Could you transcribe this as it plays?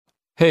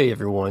Hey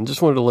everyone,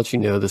 just wanted to let you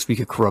know this week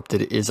of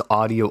Corrupted is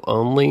audio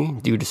only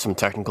due to some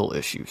technical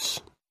issues.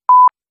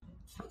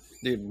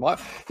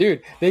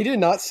 Dude, they did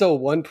not sell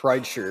one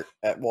Pride shirt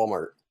at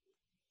Walmart.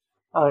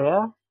 Oh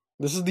yeah?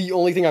 This is the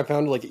only thing I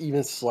found like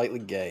even slightly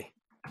gay.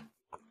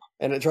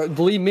 And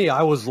believe me,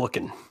 I was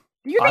looking.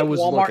 Do you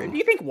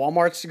think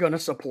Walmart's going to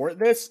support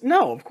this?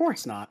 No, of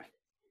course not.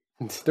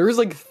 There was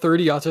like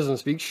 30 Autism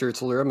Speak shirts,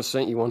 so I almost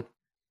sent you one.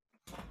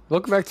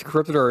 Welcome back to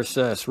Corrupted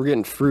RSS. We're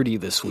getting fruity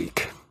this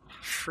week.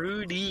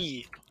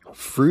 Fruity.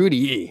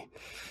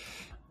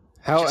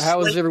 How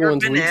has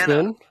everyone's week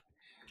been?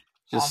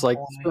 Just like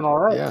It's been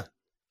alright. Yeah.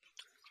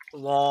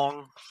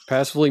 Long.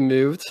 Passively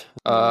moved.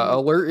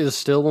 Alert is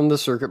still on the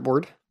circuit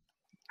board.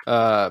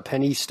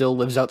 Penny still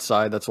lives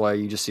outside. That's why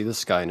you just see the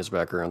sky in his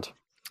background.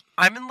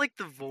 I'm in like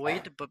the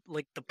void, but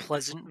like the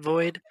pleasant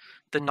void,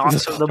 the not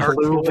so The dark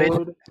blue void.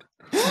 void.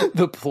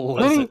 The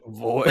pleasant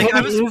void. Like I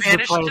Penny was is the banished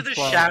to plain the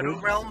flag, shadow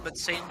dude. realm, but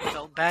Satan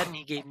felt bad and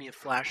he gave me a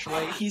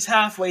flashlight. He's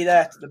halfway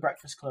there to the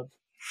Breakfast Club.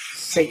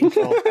 Satan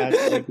felt bad,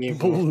 so they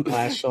gave him a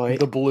flashlight.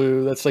 The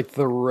blue. That's like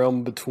the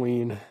realm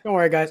between. Don't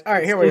worry, guys. All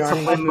right, here we It's are. a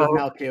I'm limbo. moving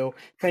out too.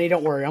 Penny,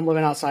 don't worry. I'm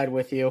living outside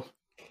with you.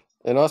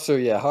 And also,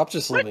 yeah, Hop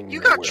just living. What? You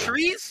got nowhere.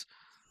 trees?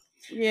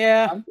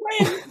 Yeah, I'm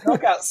playing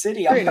Knockout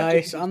City. pretty I'm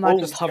nice. I'm not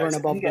just hovering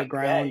above the ground.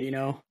 ground, you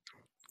know.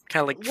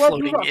 Kind of like What,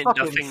 you floating got in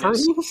fucking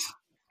nothingness. trees?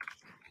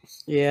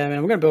 Yeah, man.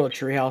 I'm gonna build a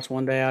treehouse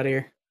one day out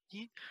here.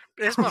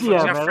 This motherfucker's Yeah,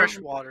 got man. fresh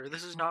water.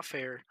 This is not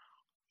fair.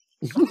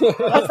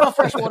 That's not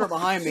fresh water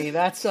behind me.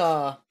 That's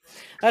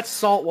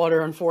salt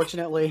water,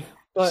 unfortunately.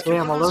 But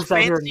Damn, One of those Alert's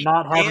out here fancy-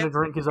 not having to fancy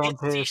drink his own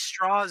fancy piss.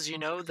 straws, you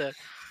know, the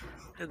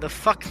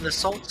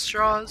salt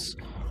straws.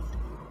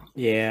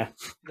 yeah,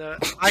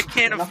 I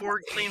can't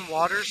afford clean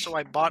water, so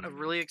I bought a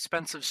really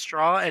expensive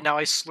straw, and now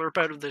I slurp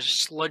out of the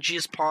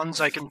sludgiest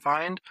ponds I can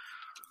find.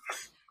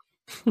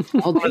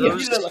 I'll One of do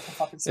those- You look like a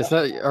fucking Is slut.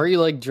 that? Are you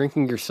like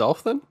drinking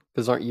yourself then?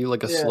 Because aren't you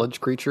like a Yeah. sludge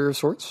creature of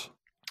sorts?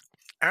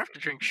 I don't have to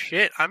drink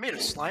shit. I made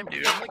a slime,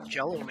 dude. I'm like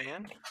Jello,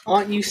 man.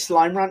 Aren't you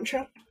Slime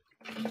Rancher?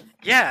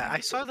 Yeah, I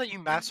saw that you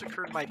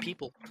massacred my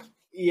people.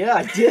 Yeah,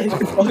 I did. I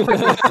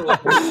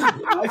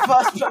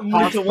first put them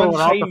into one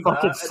Pulling out the chamber.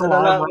 fucking and then I slime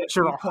learned like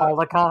your that you put-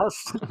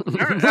 Holocaust.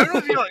 I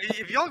don't know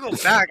if y'all go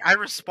back. I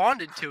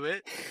responded to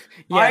it.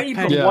 I only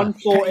put Yeah. one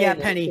thought in. yeah,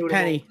 and Penny, killed them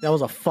Penny. That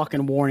was a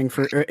fucking warning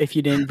for if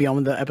you didn't be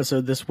on the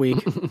episode this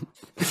week.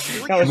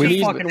 That was We a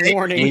need- fucking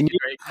warning.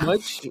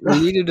 We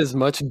needed as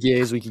much gay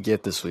as we could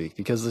get this week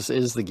because this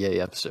is the gay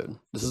episode.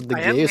 This is the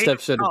I am gayest made of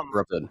episode of cum.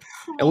 Corrupted,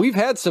 and we've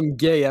had some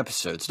gay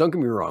episodes. Don't get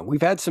me wrong,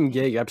 we've had some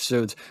gay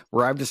episodes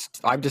where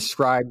I've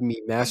described me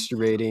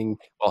masturbating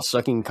while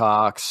sucking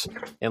cocks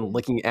and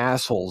licking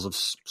assholes of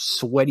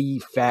sweaty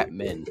fat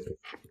men.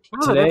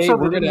 Remember Today, that episode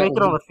we're that didn't gonna- make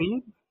it on the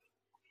feed?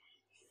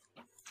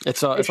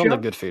 It's on the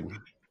good feed.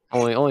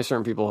 Only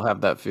certain people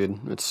have that feed.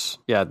 It's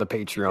the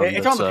Patreon.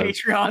 It's on the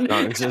that's, Patreon.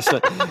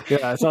 non-existent.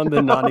 Yeah, it's on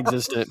the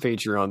non-existent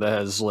Patreon that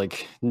has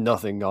like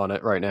nothing on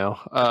it right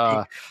now.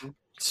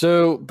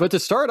 But to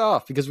start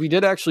off, because we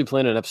did actually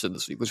plan an episode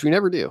this week, which we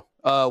never do,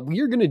 we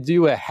are going to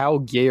do a "How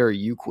Gay Are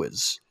You"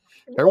 quiz.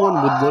 Everyone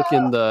would look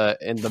in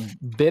the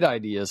bid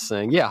ideas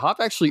thing. Yeah, Hop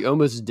actually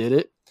almost did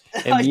it,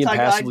 and me and I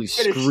passively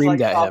finished, screamed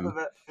like, at half him. of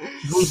it.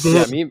 We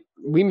Yeah,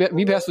 did.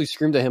 me passively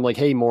screamed at him like,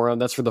 "Hey, moron,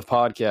 that's for the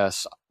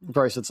podcast."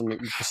 Probably said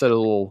something, said a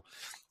little.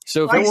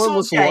 So if I everyone saw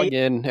wants to gay. log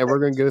in, and we're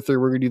going to go through,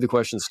 we're going to do the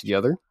questions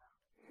together.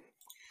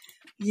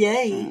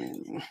 Yay.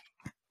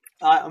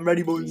 Alright, I'm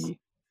ready, boys.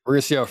 We're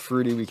going to see how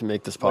fruity we can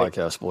make this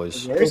podcast,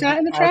 boys. Where's that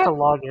in the I have chat? to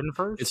log in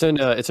first.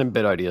 It's in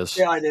bid ideas.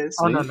 Yeah, it is.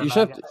 Oh, no, you no, should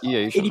no, have to, yeah,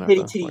 you should Itty have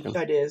bitty to. titty fucking-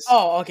 ideas.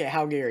 Oh, okay.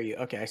 How gay are you?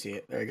 Okay, I see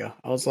it. There you go.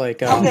 I was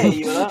like, How gay are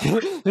you with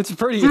that? It's a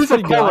pretty Choose a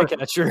good color. eye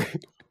catcher.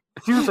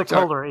 Choose a Sorry.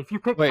 color. If you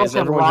pick Wait, is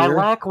fucking everyone here?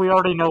 lilac, we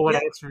already know what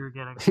Yeah. answer you're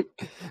getting.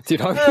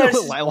 Dude, I don't know Yes,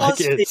 what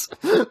lilac is.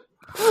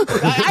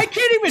 I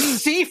can't even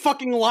see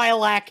fucking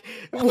lilac.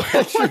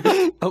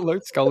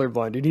 Alert's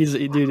colorblind, dude.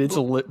 It's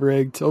a lit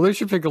rigged. Alert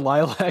should pick a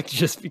lilac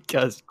just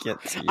because you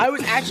can't see it. I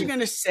was actually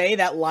going to say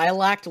that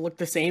lilac to look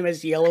the same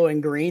as yellow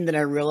and green, then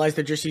I realized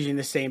they're just using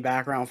the same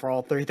background for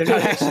all three. They're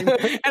not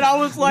actually. And I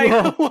was like,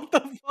 Yeah. what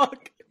the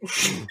fuck?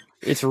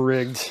 It's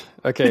rigged.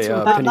 Okay,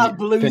 that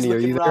blue's Penny, are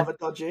looking you there? rather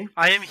dodgy.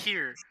 I am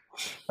here.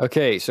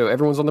 Okay, so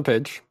everyone's on the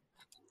page.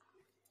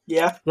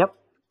 Yeah.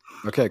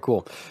 Okay,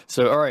 cool.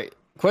 So, all right.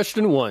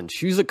 Question 1.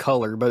 Choose a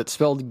color, but it's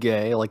spelled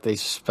gay like they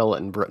spell it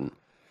in Britain.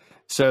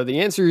 So the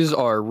answers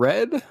are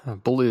red,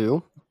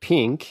 blue,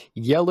 pink,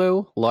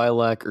 yellow,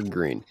 lilac, or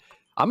green.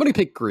 I'm going to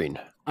pick green.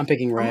 I'm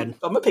picking red.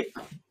 I'm gonna pick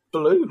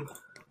blue.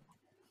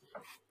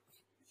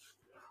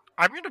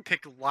 I'm gonna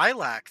pick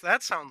lilac.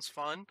 That sounds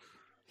fun.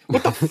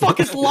 What the fuck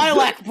is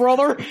lilac,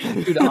 brother?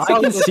 Dude, It's I like,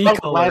 can it's see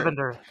like color.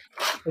 lavender.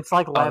 It's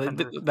like Oh,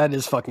 lavender. that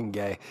is fucking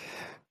gay.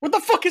 What the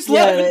fuck is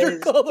Yeah, lavender it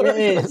is. color? It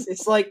is.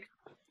 It's like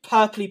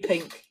purpley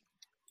pink.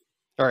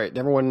 All right,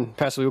 everyone,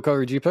 pass the wheel color.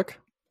 Did you pick?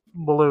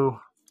 Blue.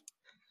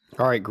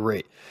 All right,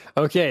 great.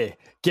 Okay,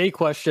 gay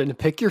question.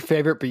 Pick your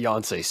favorite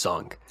Beyonce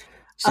song.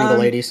 Single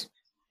ladies.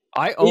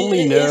 I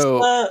only It is,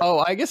 know.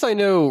 Oh, I guess I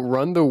know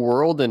Run the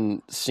World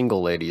and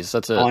Single Ladies.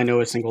 That's it. All I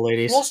know is single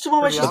ladies. What's the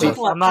one where she's I'm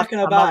talking like not, packing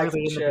her I'm not bags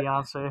really and into shit?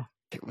 Beyonce.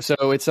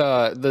 So it's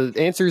the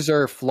answers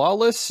are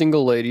Flawless,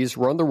 Single Ladies,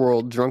 Run the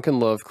World, Drunk in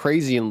Love,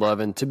 Crazy in Love,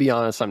 and to be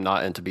honest, I'm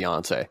not into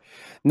Beyonce.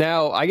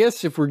 Now, I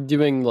guess if we're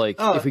doing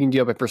if we can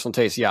do up my personal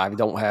taste, yeah,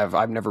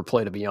 I've never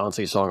played a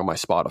Beyonce song on my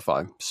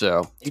Spotify, so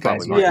it's You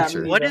guys probably might. my Yeah,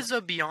 answer. me What neither. is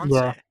a Beyonce?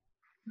 Yeah.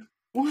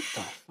 What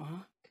the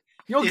fuck?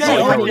 You're Is gay, it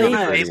aren't like you? a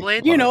man?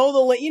 Beyblade? You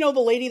know the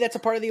lady that's a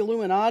part of the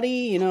Illuminati.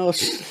 You know.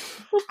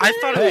 I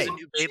thought it was Hey, a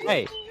new Beyblade.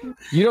 hey,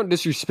 you don't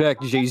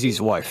disrespect Jay-Z's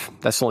wife.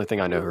 That's the only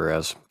thing I know her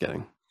as.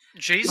 Kidding.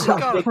 Jay-Z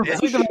got a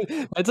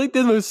bitch. That's like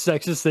the most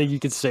sexist thing you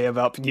could say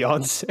about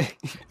Beyonce.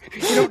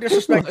 You don't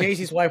disrespect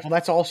Jay-Z's wife. Well,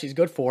 that's all she's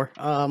good for.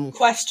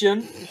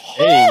 Question: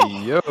 Hey,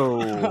 yo.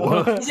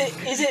 Is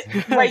it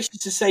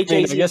racist to say I mean,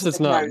 Jay-Z? I guess with it's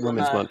a not nose or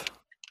Women's no? Month.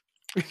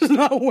 It's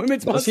not a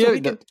women's month. See, So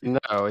we can...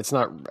 no, it's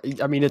not.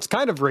 I mean, it's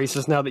kind of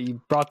racist now that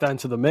you brought that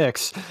into the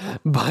mix.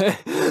 But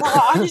Well,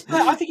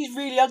 I think he's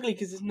really ugly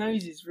because his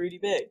nose is really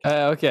big.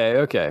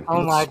 okay.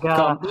 Oh my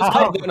God. Let's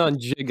calm down on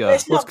Jigga.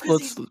 It's not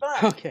because he's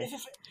black. Okay.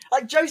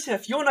 Like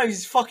Joseph, your nose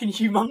is fucking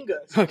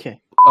humongous. Okay.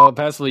 Oh,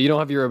 Passively, you don't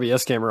have your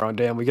OBS camera on.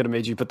 Damn, we could have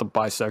made you put the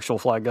bisexual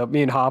flag up.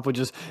 Me and Hop would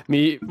just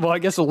Well, I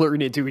guess Alert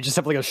need to. We just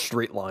have like a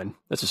straight line.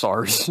 That's just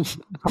ours.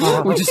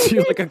 We just do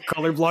like a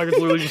color block. It's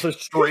literally just a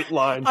straight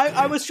line.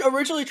 I was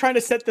originally trying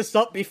to set this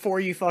up before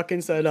you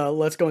fucking said,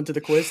 let's go into the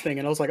quiz thing.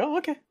 And I was like, oh,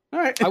 okay. All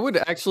right. I would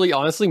actually,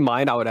 honestly,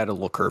 mine, I would add a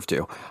little curve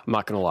to. I'm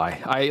not gonna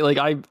lie.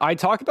 I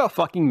talk about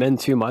fucking men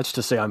too much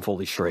to say I'm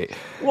fully straight.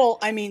 Well,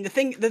 I mean,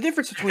 the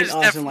difference between There's us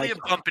and definitely like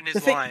a bump in his the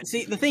thing, line.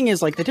 see, the thing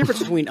is like the difference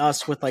between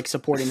us with like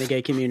supporting the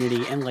gay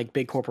community and like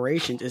big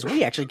corporations is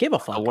we actually give a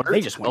fuck. Alert! They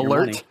just want your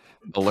money.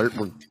 Alert!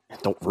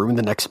 Don't ruin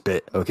the next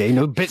bit, okay?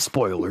 No bit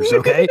spoilers,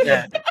 okay?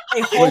 Yeah.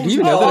 Hey, Alert, do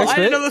you know the Oh, next I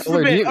bit? didn't know this was a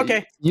Alert, do bit. you-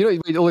 Okay. You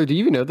know, wait, Alert, do you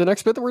even know the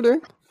next bit that we're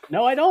doing?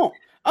 No, I don't.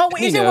 Oh,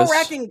 wait, He is it knows. we're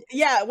acting?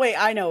 Yeah, wait,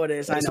 I know it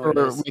is. I know we're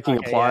it is. making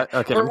Okay, a plot. yeah.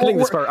 Okay, We're- I'm cutting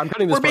this we're- part. I'm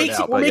cutting this We're part making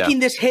out. we're But yeah. making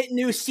this hit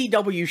new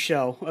CW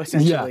show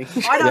essentially.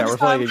 I don't Yeah, we're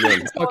playing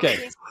understand. again.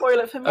 Okay. Spoil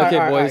it for me. Okay,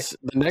 all right, boys.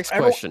 The next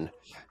Everyone- question: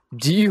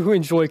 do you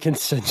enjoy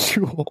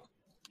consensual?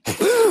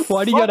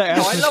 Why do you gotta Fuck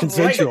ask no, I for love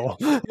consensual?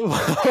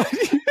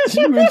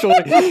 Do you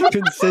enjoy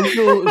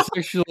consensual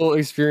sexual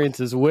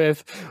experiences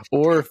with,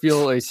 or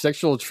feel a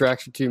sexual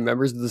attraction to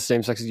members of the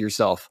same sex as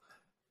yourself?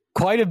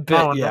 Quite a bit,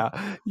 No,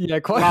 yeah,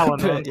 quite no, a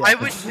bit. Yeah. I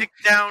would pick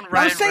down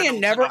Ryan I'm saying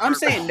Reynolds never. in a I'm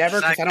saying heartbeat.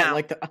 never Does because that I don't count?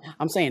 like the.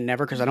 I'm saying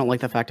never because I don't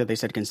like the fact that they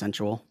said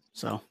consensual.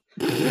 So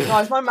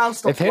Guys, my mouth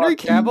stopped If Henry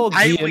working. Cavill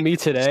I DM'd would me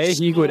today,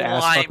 he would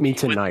ass fuck me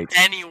slimy with tonight.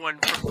 Anyone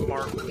from the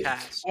Marvel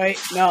cast. wait,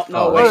 no,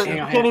 Oh, wait, Or hang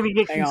you on, can't even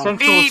get hang on.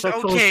 consensual Wait,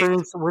 sexual okay.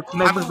 experience with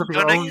members I'm of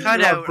your gonna own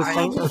cut out. the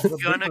same. I'm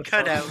gonna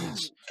cut out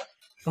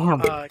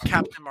Damn.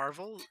 Captain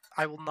Marvel.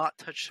 I will not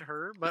touch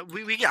her, but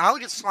I'll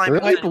get slimy.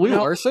 Really, with it. Brie no.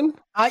 Larson?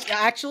 I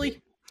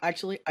actually,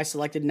 I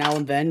selected now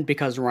and then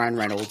because Ryan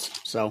Reynolds.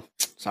 So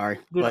sorry,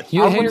 Dude, but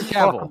You I and Henry would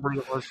fuck Cavill. a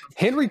Brie Larson.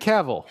 Henry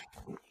Cavill.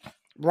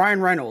 Ryan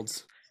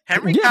Reynolds.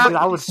 Henry Yeah, but I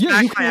Cavill would- smack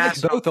yeah, you my can like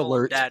ass both off old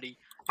alert. daddy.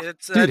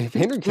 It's Dude, if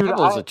Henry Dude,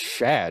 Cavill is I- a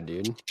Chad,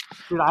 dude.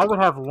 Dude, I would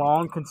have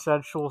long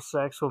consensual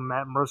sex with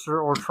Matt Mercer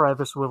or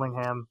Travis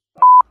Willingham.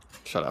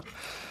 Shut up.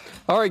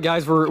 All right,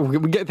 guys,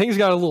 things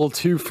got a little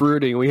too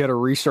fruity, and we had to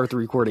restart the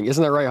recording.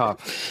 Isn't that right, Hop?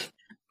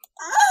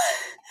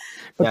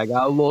 Yeah,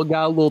 got a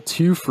little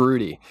too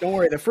fruity. Don't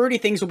worry, the fruity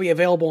things will be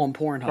available on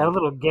Got a Pornhub.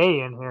 little gay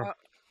in here.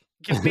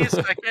 Give me a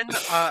second.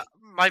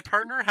 My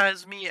partner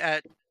has me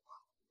at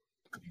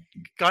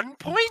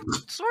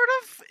gunpoint, sort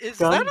of. Is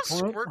that a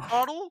Gunpoint? squirt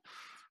bottle?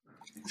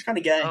 It's kind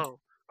of gay. Oh,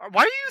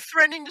 why are you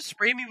threatening to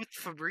spray me with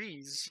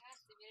Febreze?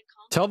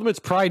 Tell them it's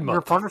Pride Your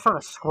Month. partner's trying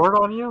to squirt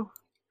on you?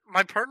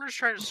 My partner's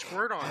trying to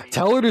squirt on me.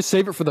 Tell her to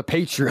save it for the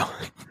Patreon.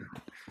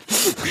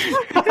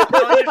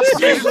 Tell you to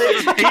save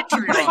it for the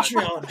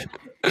Patreon.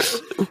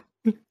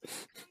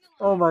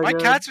 Oh my My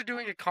god. cats are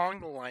doing a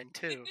conga line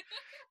too.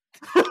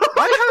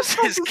 My house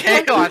is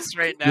chaos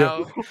right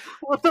now.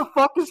 What the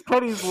fuck is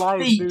Penny's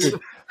life, dude?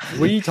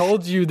 We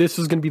told you this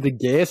was going to be the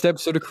gayest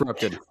episode of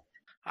Corrupted.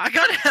 I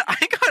got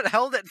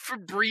held at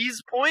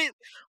Febreze Point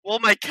while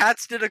my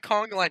cats did a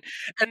conga line,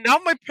 and now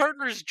my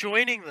partner's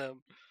joining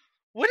them.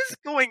 What is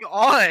going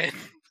on?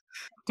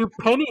 Dude,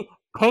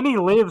 Penny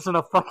lives in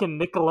a fucking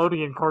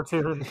Nickelodeon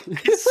cartoon.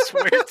 I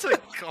swear to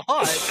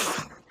God.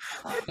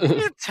 I'm gonna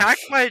be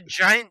attacked by a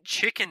giant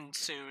chicken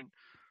soon.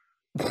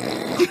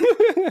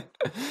 That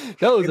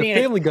was You a mean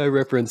Family Guy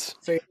reference.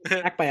 So you're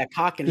attacked by a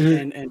cock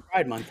in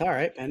Pride Month. All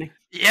right, Penny.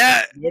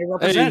 Yeah. Way to Hey,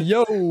 represent.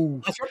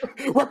 yo. Let's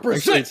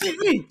represent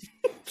TV.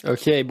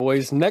 Okay,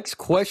 boys, next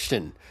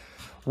question.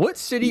 What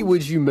city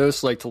would you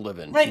most like to live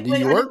in? Wait, New I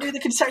York? didn't do the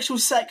consensual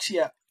sex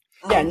yet.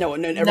 Yeah, no,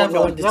 everyone, Never.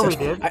 no one did. Yeah, we such-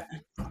 did.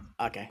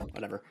 Okay,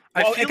 whatever.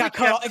 I Well, feel it got like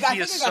cut you off. have I to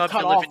be a think it got sub to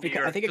cut live off. in New Because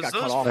I York, think it got 'cause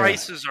cut those off.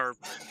 prices are.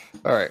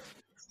 All right.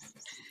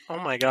 Oh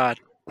my God.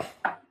 All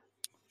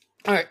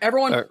right,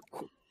 everyone, All right.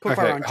 quick Okay,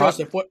 fire on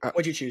Joseph.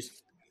 What'd you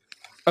choose?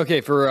 Okay,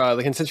 for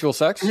the consensual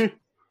sex?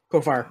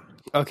 Quick fire.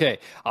 Okay,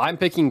 I'm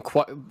picking...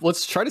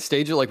 Let's try to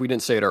stage it like we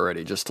didn't say it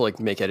already, just to like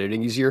make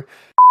editing easier.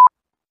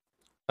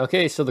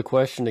 Okay, so the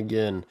question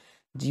again.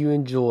 Do you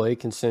enjoy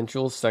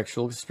consensual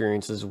sexual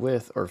experiences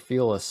with or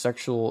feel a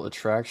sexual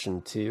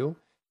attraction to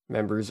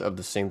members of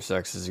the same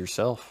sex as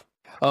yourself?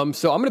 So I'm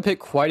gonna pick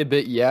quite a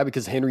bit, yeah,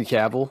 because Henry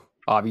Cavill,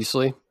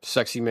 obviously,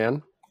 sexy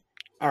man.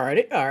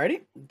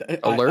 Alrighty.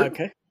 Alert.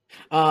 Okay.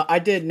 I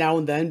did now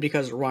and then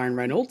because Ryan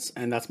Reynolds,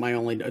 and that's my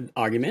only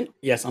argument.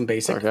 Yes, I'm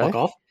basic. Okay. Fuck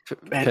off.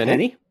 Penny?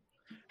 Penny?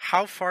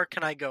 How far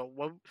can I go?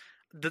 What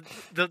the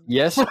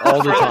Yes, all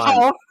the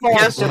time.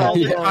 yes all the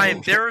Yeah.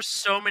 time. There are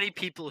so many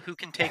people who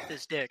can take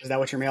this dick. Is that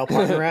what your male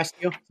partner asked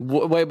you?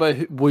 Wait,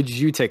 but would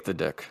you take the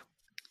dick?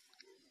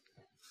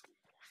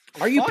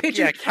 Are you Fuck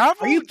pitching? Yeah,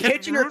 Cavill Are you can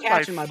pitching or ruin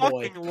catching, my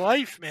boy? fucking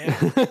life, man.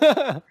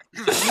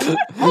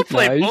 I'll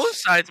play Nice. both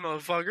sides,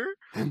 motherfucker.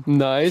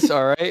 Nice.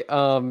 All right.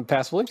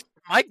 Passively.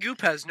 My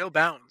goop has no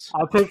bounds.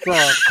 I picked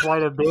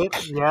quite a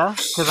bit, yeah,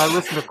 because I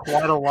listen to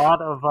quite a lot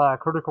of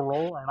Critical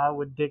Role, and I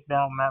would dig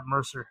down Matt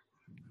Mercer.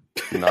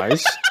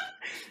 Nice.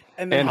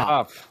 And And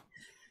Hop.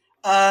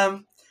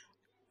 Hop.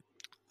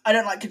 I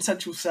don't like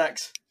consensual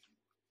sex.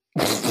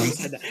 Yeah,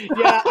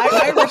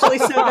 I originally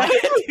said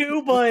that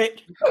too,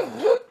 but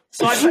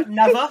So I put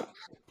never.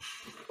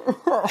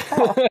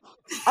 I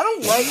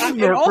don't like.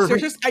 In all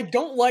seriousness, I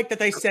don't like that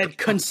they said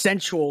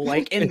consensual,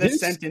 like in the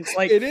sentence.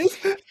 Like it is.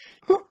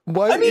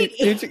 Why? I mean,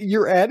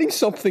 you're adding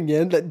something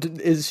in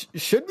that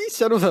should be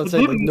said without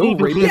saying like no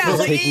rating yeah, for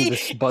like, taking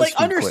this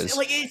BuzzFeed quiz.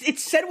 like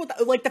it's said with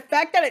like the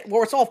fact that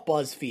it's off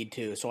BuzzFeed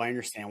too, so I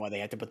understand why they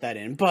had to put that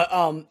in. But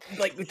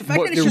like the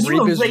fact that it's the just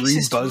you a rapist read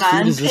racist BuzzFeed?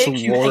 man Is this pick, a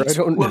you war? I hate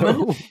don't women?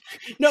 know.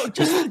 no,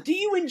 just do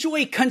you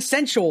enjoy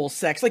consensual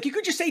sex? Like you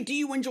could just say, do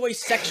you enjoy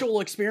sexual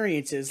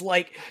experiences?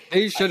 Like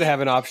They should have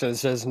an option that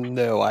says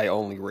no, I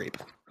only rape.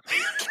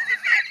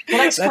 The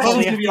next That's question's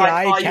only gonna be if like, the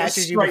eye are you a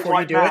catches you straight before you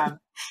white do it. man?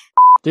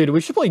 Dude,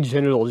 we should play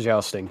genital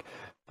jousting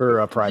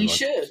for Pride You Month.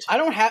 should. I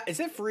don't have. Is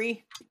it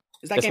free?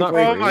 Is that It's game not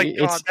free? Oh free. my It's-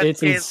 god, that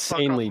it's game's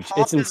insanely-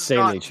 fucking- it's Hop is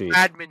insanely not cheap.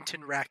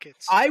 Badminton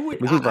rackets. I would.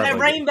 We can I- grab They're it.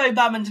 rainbow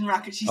badminton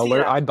rackets. You see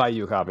Alert! that? I'd buy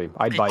you a copy.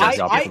 I'd buy you I, a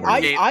copy. for I,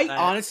 you. I, I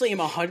honestly am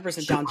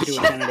 100% down to do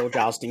a genital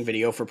jousting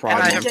video for And Pride I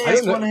Month. have Okay, I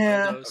don't know. one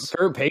here.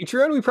 For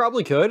Patreon, we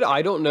probably could.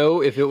 I don't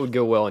know if it would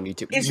go well on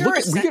YouTube. Is there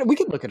a we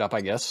could look it up, I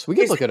guess. We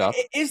could look it up.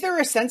 Is there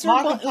a censor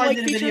Mark button, applied like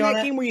in a feature in video that on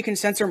it. game where you can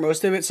censor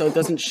most of it so it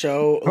doesn't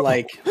show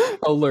like?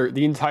 Alert!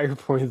 The entire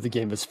point of the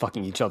game is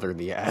fucking each other in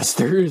the ass.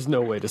 There is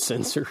no way to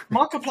censor.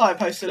 Markiplier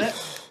posted it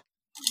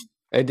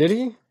Hey, did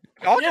he?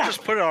 Y'all Yeah, can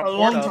just put it on a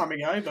long Pornhub. time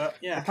ago, but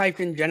yeah. Type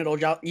in genital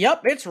joust.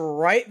 Yep, it's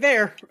right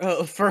there.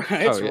 It's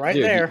Yeah, right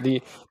dude, there.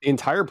 The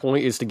entire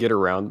point is to get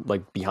around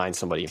like behind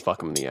somebody and fuck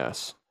them in the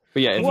ass.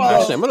 But yeah, if Well,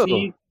 actually, I'm gonna.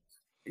 see,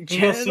 you see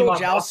Genital my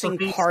jousting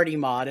masterpiece? party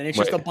mod, and it's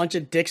just a Wait. bunch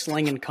of dick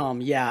sling and cum.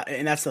 Yeah,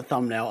 and that's the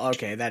thumbnail.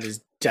 Okay, that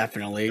is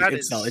definitely That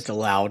it's is- it's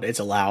allowed. It's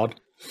allowed.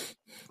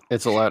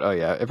 It's a lot. Oh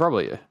yeah, it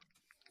probably is.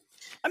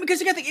 I mean,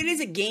 because you got it is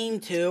a game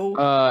too.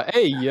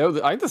 Hey,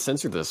 yo, I have to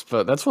censor this,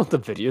 but that's one of the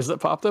videos that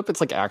popped up. It's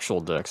like actual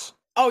dicks.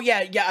 Oh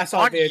yeah, I saw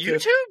On it video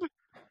too. YouTube?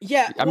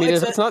 Yeah, I well, mean,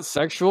 if it's not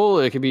sexual,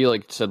 it could be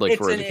like said like it's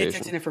for an, education.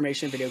 it's an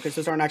information video because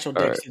those aren't actual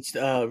All dicks. It's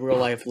real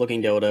life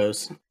looking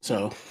dildos.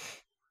 So,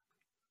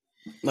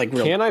 like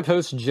real. Can I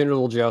post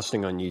genital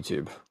jousting on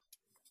YouTube?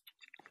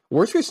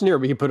 Worst case scenario,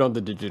 we could put it on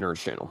the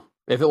Degenerates channel.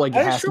 If it like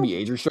That is has to true. be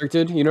age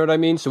restricted, you know what I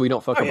mean? So we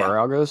don't fuck Oh, up yeah. our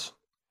algos.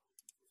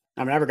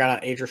 I've never got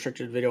an age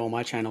restricted video on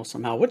my channel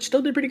somehow, which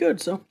still did pretty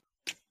good. So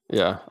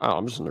Yeah,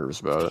 I'm just nervous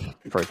about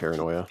it. Probably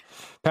paranoia.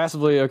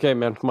 Passively, okay,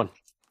 man, come on.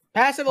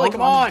 passively, Hold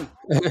come on.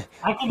 on.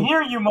 I can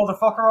hear you,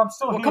 motherfucker. I'm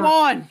still Well, here. come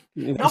on.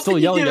 I'm Nothing still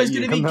you yelling do at is you.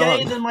 going to be Come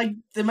gayer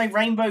on. than my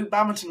rainbow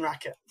badminton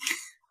racket.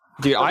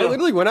 Dude, I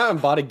literally went out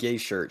and bought a gay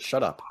shirt.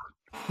 Shut up.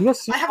 You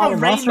see I have my a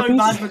rainbow masterpiece?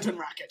 badminton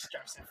racket,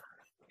 Joseph.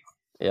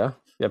 Yeah,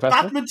 passively.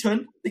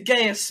 Badminton, the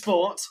gayest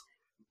sport.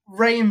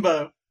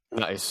 Rainbow.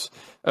 Nice.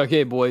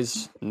 Okay,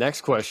 boys.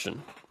 Next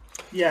question.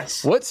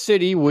 Yes. What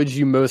city would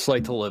you most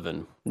like to live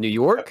in? New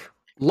York,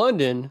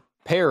 London,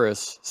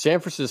 Paris, San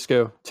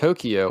Francisco,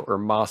 Tokyo, or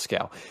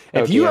Moscow?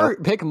 If you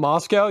pick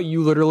Moscow,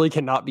 you literally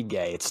cannot be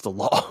gay. It's the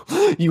law.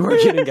 You are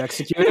getting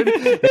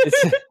executed.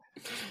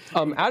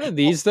 Out of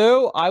these,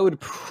 though, I would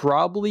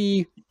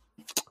probably,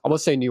 I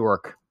would say New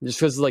York, just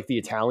because like the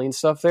Italian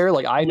stuff there.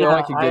 Like I know Yeah,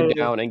 I could go I-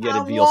 down and get a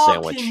I'm veal walking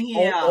sandwich.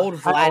 here. Old I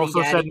Vladdy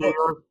also said Daddy. New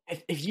York.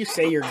 If you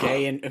say you're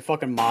gay in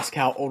fucking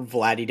Moscow, old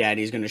Vladdy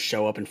Daddy is going to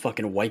show up and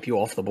fucking wipe you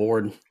off the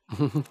board.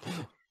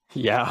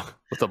 Yeah,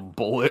 with a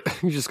bullet.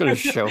 You're just gonna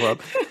show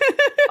up.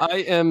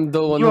 I am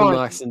the one You who are-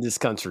 knocks in this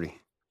country.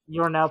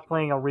 You are now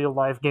playing a real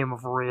life game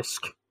of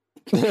Risk.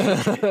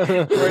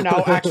 We're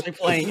now actually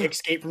playing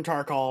Escape from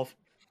Tarkov.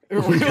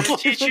 Real life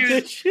teach you-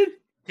 edition.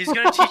 He's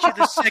gonna teach you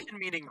the second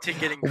meaning to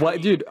getting What,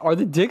 clean. dude? Are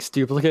the dicks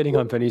duplicating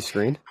on Penny's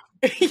screen?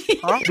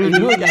 Huh? Dude, you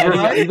like adding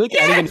another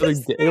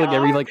Yes, dick, like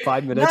every like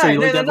 5 minutes, No, or you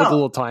like no, have no, like a no.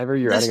 little timer.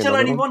 You're There's adding still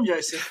another only one. one,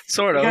 Joseph.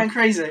 Sort You're of. going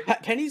crazy.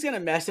 Penny's gonna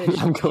message.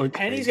 I'm going.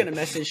 Penny's crazy. gonna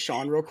message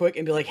Sean real quick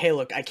and be like, "Hey,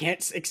 look, I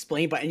can't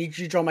explain, but I need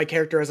you to draw my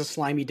character as a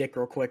slimy dick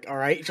real quick. All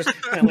right, just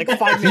like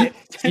 5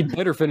 minutes." He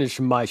better finish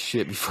my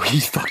shit before he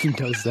fucking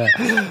does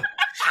that.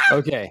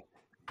 Okay.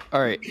 All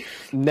right.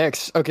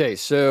 Next. Okay.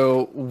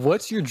 So,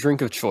 what's your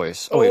drink of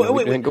choice? Oh, wait.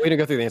 We didn't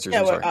go through the answers.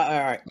 Yeah, I'm sorry.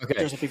 all right. Okay.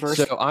 Joseph, you first.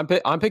 So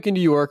I'm picking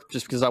New York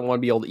just because I want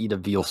to be able to eat a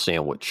veal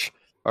sandwich.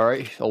 All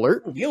right.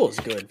 Alert. Veal is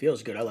good. Veal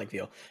is good. I like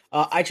veal.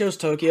 I chose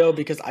Tokyo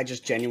because I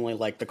just genuinely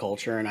like the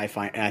culture, and I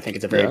think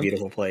it's a very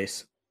beautiful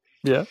place.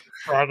 Yeah.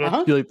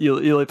 Dragon.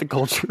 You like the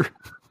culture.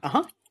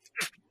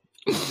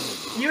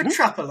 You're a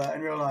trapper, though,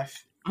 in real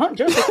life.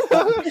 Joseph.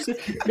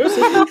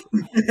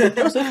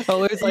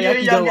 Oh, it's like You're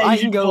a I young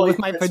can go boy, with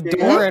my let's be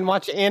fedora and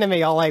watch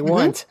anime all I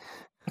want.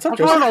 What's up, I got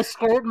Joseph? my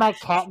skirt, my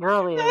cat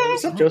girl.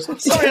 What's up,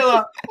 Joseph? Sorry,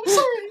 I'm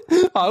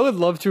sorry. I would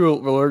love to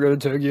go to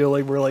Tokyo,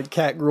 like where like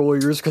Cat Girl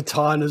Yours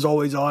Katan is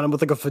always on him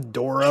with like a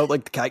fedora,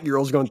 like the Cat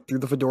Girl's going through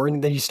the fedora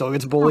and then he still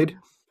gets bullied.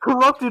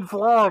 Corrupted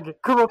vlog.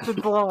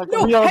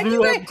 No, We all have do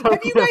you, that in guys,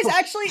 have you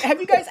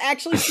Tokyo. guys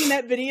actually seen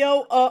that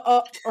video?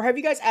 Or have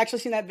you guys actually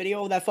seen that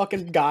video of that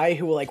fucking guy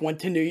who like went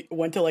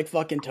to like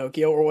fucking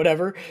Tokyo or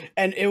whatever,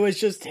 and it was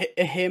just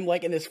him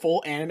like in this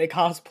full anime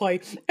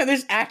cosplay, and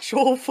this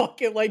actual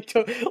fucking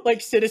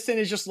like citizen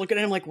is just looking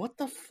at him like, what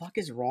the fuck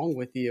is wrong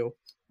with you?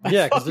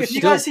 Yeah, because there's You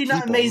still guys seen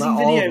that people, amazing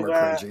not all of video them are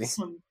where cringy.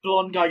 some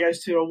blonde guy goes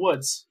to a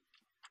woods?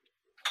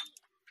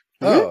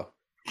 Oh.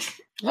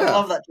 I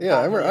love that. Yeah,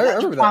 I remember that. I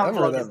remember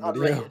vlog that is video.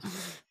 underrated.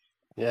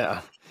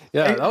 Yeah,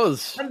 that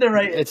was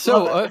Underrated. It's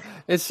so Love it.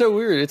 it's so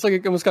weird. It's like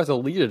it almost got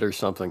deleted or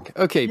something.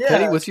 Okay, Yeah.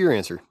 Penny, what's your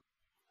answer?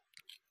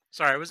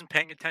 Sorry, I wasn't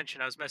paying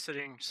attention. I was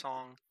messaging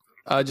song.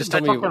 Just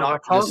tell me fucking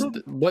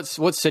retarded?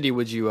 what city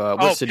would you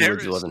Paris, would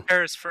you live in?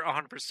 Paris for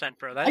 100%,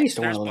 bro. I used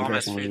to want There's to live in bomb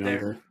Paris ass when I was food there.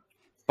 younger.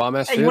 Bomb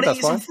ass Hey, you food. want to That's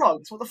eat some fine.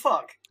 frogs? What the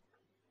fuck?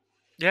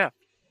 Yeah,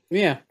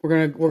 Yeah,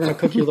 we're gonna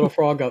cook your little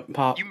frog up,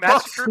 Pop. you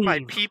massacred my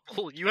Steve.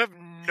 people. You have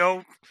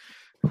no.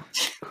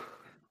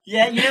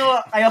 Yeah, you know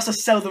what? I also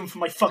sell them for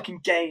my fucking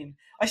gain.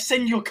 I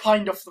send your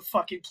kind off the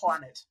fucking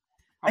planet.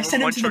 I I'm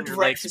send them to munch the on your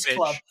legs, Breakfast bitch.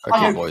 Club. Okay,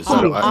 I boys.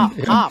 go,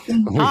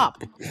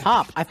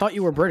 Hop. I thought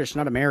you were British,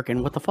 not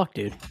American. What the fuck,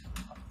 dude?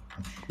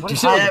 Did you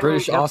say Yeah, the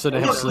British well, also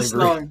didn't have I got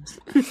slavery?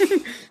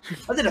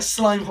 slimed. I did a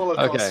slime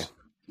holocaust.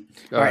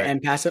 Okay. All right,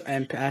 and passive.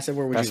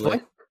 Where would Best you live?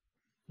 play?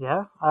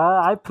 Yeah.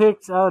 I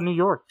picked New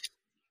York.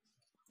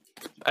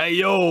 Hey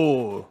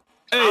yo.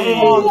 I'm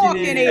Hey.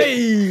 walking in.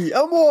 Hey,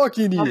 I'm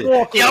walking I'm here.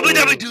 walking. Yabba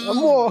dabba doo.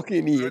 I'm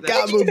walking here.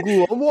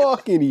 Gabagoo, I'm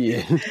walking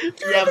here.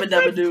 Yabba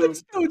dabba doo.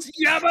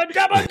 Yabba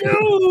dabba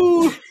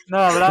doo.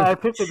 No, but I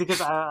picked it because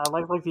I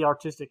like the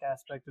artistic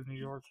aspect of New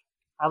York.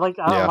 I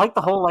Yeah. like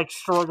the whole like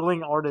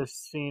struggling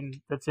artist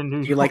scene that's in New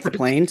York. Do you like the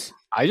planes?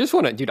 I just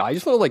want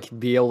to like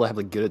be able to have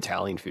like good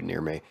Italian food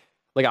near me.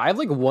 Like I have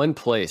like one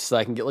place that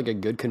I can get like a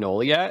good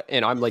cannoli at,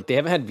 and I'm like they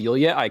haven't had veal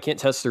yet. I can't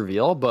test their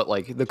veal, but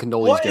like the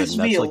cannoli's What good, is and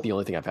that's veal? like the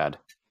only thing I've had.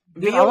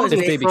 Dude, Veal is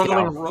It's baby cow.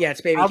 struggling- Yeah,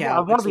 it's baby cow. I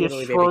want It's to be a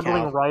literally baby cow.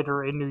 struggling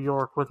writer in New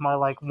York with my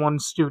like one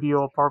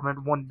studio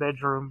apartment, one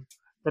bedroom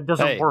that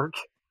doesn't Hey. work.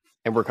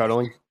 And we're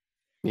cuddling,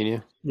 me and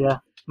you, Yeah.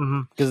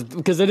 Mm-hmm.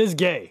 because it is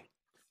gay.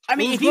 I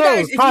mean, if Yay, you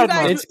guys, Pride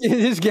Month. It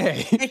is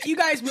gay. if you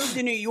guys move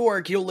to New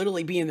York, you'll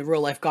literally be in the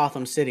real life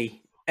Gotham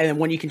City, and then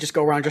when you can just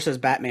go around just as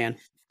Batman.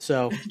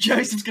 So,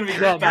 Joseph's gonna be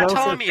Yeah, back. Joseph.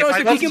 Telling me if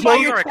I Joseph, go you to can buy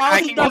New your York, I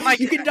can get my.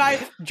 you can die.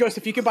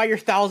 Joseph, you can buy your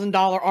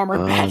 $1,000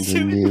 armored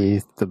batsuit.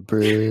 Underneath the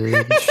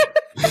bridge,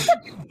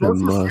 there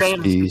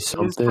must be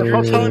something.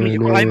 I'm telling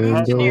you, if I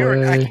move to New York,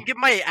 I way. can get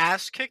my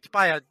ass kicked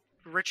by a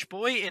rich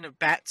boy in a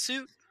bat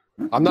suit.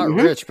 I'm not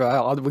Mhm. rich,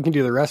 but we can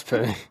do the rest,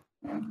 Penny.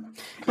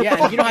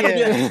 Yeah, you don't have to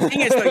do that. The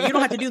thing is, though, you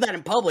don't have to do that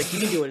in public.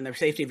 You can do it in the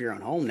safety of your own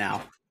home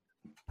now.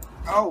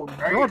 Oh,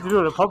 You don't have to no. do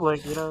it in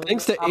public, you know.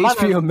 Thanks to I might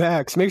HBO have-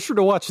 Max. Make sure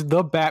to watch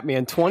The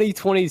Batman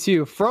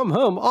 2022 from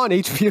home on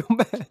HBO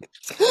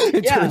Max.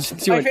 It Yeah, turns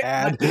into my an fa-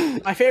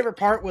 ad. My favorite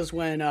part was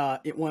when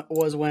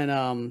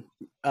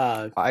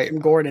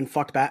Gordon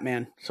fucked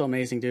Batman. So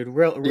amazing, dude.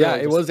 Real Yeah,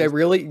 it just- was a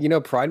really,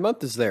 Pride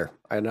Month is there,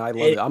 and I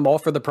love it. I'm all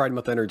for the Pride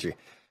Month energy.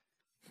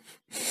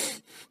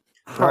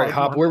 All right,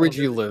 Hop, where would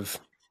you live?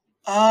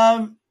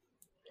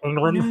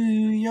 England.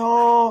 New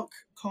York,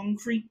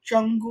 concrete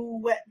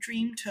jungle, wet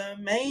dream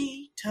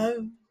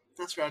tomato.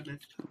 That's where I'd live.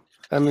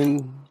 I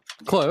mean,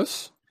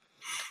 close.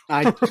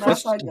 I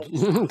That's where I'd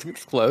live.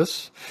 It's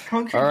close.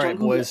 Concrete All right,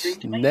 jungle, wet boys. dream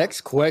tomato.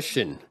 Next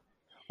question.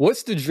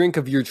 What's the drink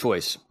of your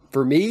choice?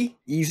 For me,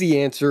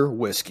 easy answer,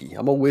 whiskey.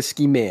 I'm a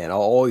whiskey man. I'll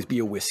always be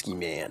a whiskey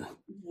man.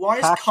 Why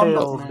is cum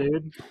Cocktails, not there?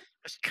 dude.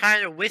 It's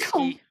kind of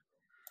whiskey.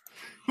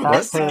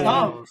 What's the Cocktails.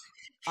 cum?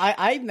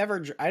 I've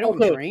never I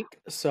don't Okay. drink,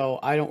 so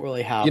I don't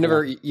really have. You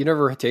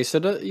never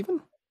tasted it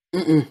even?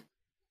 Mm-mm.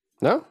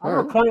 No? I'm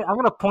All gonna, right. I'm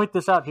gonna point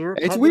this out here.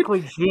 It's weird.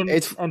 Technically, gin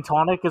It's- and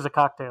tonic is a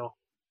cocktail.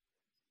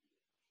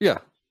 Yeah.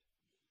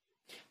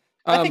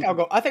 I think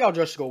I'll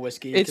just go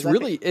whiskey. It's 'cause I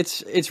really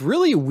it's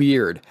really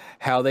weird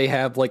how they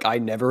have like I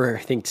never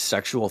think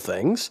sexual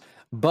things,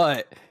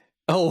 but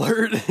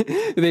alert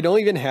they don't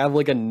even have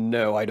like a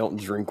no, I don't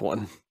drink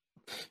one.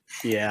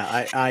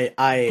 yeah, Gay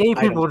I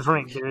people don't-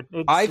 drink, dude.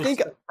 It's I just think-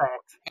 a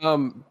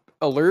fact.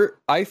 Alert,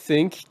 I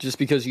think just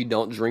because you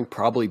don't drink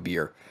probably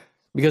beer.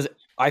 Because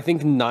I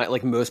think not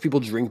like most people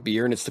drink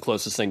beer and it's the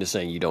closest thing to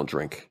saying you don't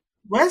drink.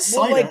 Where's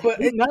Well, cider? like, but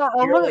No,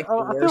 you're, like, the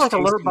I feel worst like a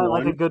little tasting bit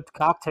like a one. good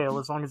cocktail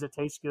as long as it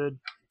tastes good.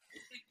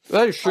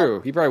 That is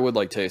true. He probably would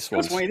like taste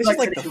ones. It's funny, this Like is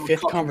like the taking a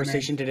fifth coffee, man.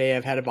 conversation today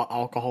I've had about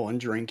alcohol and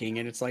drinking,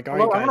 and it's like, all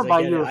Well, right, I'm guys, gonna buy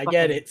I get you it. a I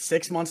get fucking- it.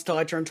 6 months till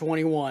I turn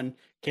 21.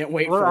 Can't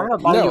wait Well, for I'm it.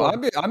 gonna buy you No, a-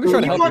 I'm just trying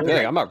to help you can't big.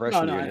 drink. I'm not pressuring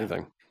No, you I or know.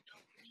 anything.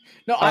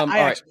 No, all right.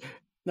 actually,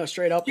 no,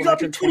 straight up, You when I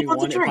gotta turn be 21 to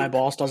 21, if my drink.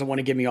 boss doesn't want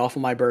to give me off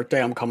on my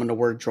birthday, I'm coming to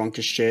work drunk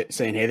as shit,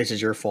 saying, hey, this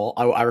is your fault.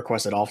 I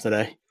requested off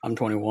today. I'm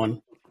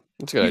 21.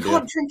 That's a good You idea.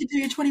 can't drink until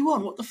you're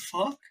 21. What the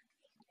fuck?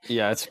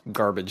 Yeah, it's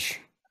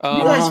garbage. You All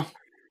guys, Uh-huh.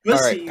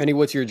 pussy. right, Penny,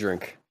 what's your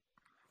drink?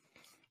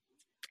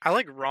 I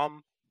like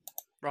rum.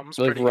 Rum's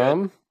You like pretty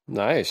rum?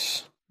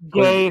 Nice.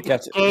 Gay,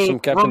 Captain- gay. some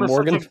Captain Rum is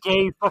Morgan? such a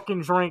gay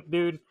fucking drink,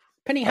 dude.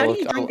 Penny, how do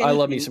you drink I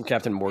love me anything? some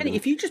Captain Morgan. Penny,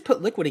 if you just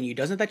put liquid in you,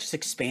 doesn't that just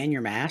expand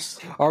your mass?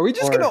 Are we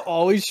just or- gonna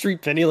always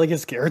treat Penny like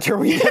his character? Are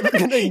we never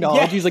gonna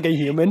acknowledge Yeah. he's like a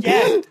human?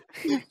 Yeah.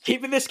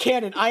 Keeping this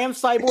canon. I am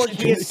Cyborg,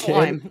 he is Keeping it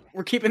canon. Slime.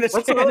 We're keeping this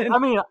That's canon. I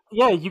mean,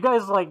 yeah, you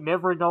guys like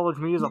never acknowledge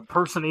me as a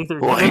person either.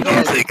 Why do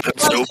you think I'm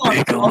so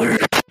big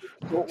alert?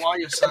 Why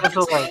you're saying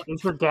Also, like,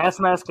 is your gas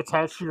mask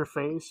attached to your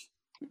face?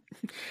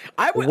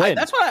 I would. When?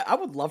 That's what I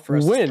would love for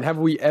us. When have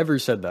we ever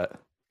said that?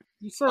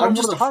 You said I'm on one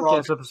just of the a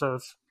frog. podcast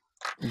episodes.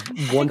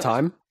 One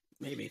time?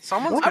 Maybe.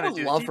 Someone's I gonna would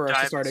do love deep for us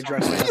to dive start in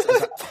addressing something.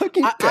 this.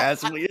 Fucking I-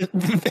 gas me.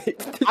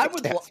 I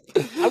would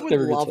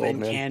Never gets love old, in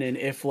man. canon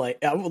if I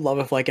would love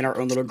if in our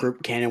own little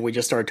group canon we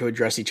just started to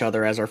address each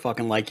other as our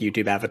fucking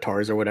YouTube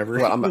avatars or whatever.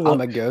 Well, I'm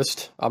a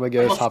ghost. I'm a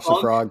ghost. I'm a Hops the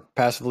frog. frog.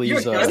 Passively You're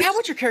a use. ghost? Is that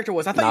what your character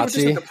was? I thought you were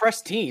Nazi? just a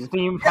depressed teen.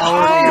 Steam Oh,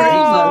 powered.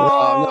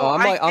 No,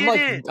 I'm I like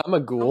get it. I'm a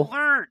ghoul.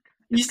 Alert!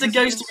 He's the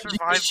Because he ghost can of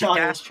survive Jewish the child.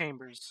 gas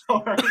chambers.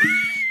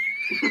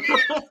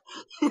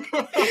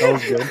 That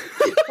was good.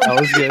 That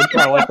was good.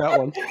 I like that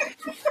one.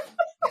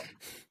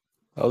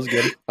 That was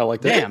good. I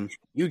like that. Damn,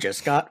 you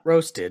just got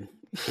roasted.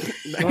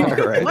 All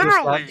right.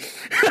 Literally.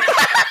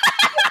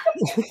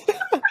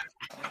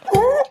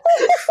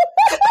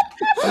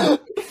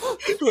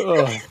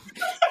 Ugh.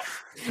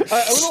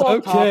 A little off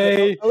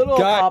Okay, topic. A little off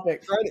guys.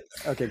 topic.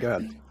 Okay, go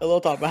ahead. A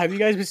little topic. But have you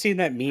guys been seeing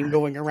that meme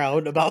going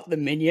around about the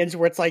minions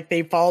where it's like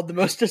they followed the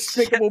most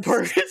despicable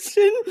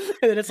person?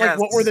 And then it's like, Yes.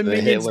 what were the The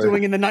minions Hitler.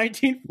 doing in the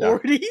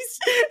 1940s?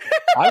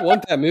 I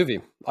want that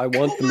movie. I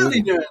want the What are they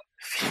movie. doing?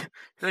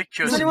 Like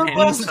Joseph anyone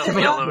painted else himself doing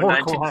that? yellow in More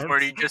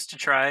 1940 just to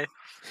try.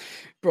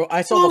 Bro,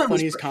 I saw Well, the it was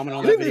funniest pretty- comment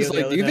on Do you that think video there's the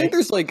like, other day.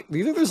 do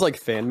you think there's like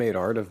fan made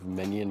art of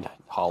Minion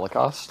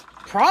Holocaust?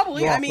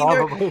 Probably. Yeah, I mean,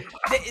 probably.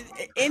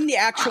 in the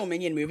actual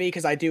Minion movie,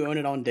 because I do own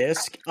it on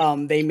disc,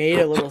 they made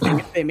a little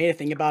thing. They made a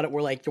thing about it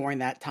where, like, during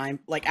that time,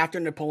 like after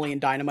Napoleon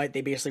Dynamite,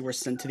 they basically were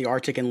sent to the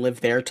Arctic and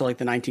lived there till like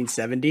the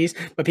 1970s.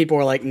 But people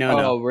were like, no,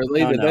 Oh,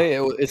 really? no, Did no. they?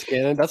 It's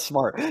canon. That's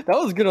smart. That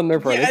was good on their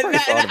part. They Yeah, probably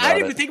thought I about didn't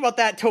even it. think about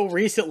that till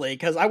recently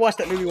because I watched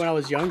that movie when I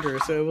was younger,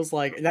 so it was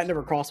like that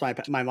never crossed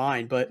my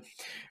mind. But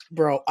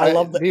bro, I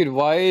love that. Dude,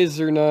 why is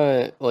there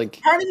not like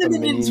Apparently a the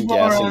Minions Minion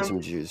were, gassing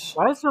some Jews?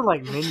 Why is there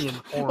like minion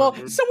porn? Well,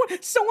 dude?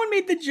 someone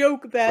made the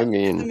joke that I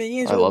mean, the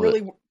Minions I were love it.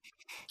 really.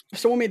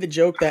 Someone made the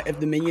joke that if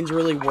the Minions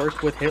really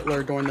worked with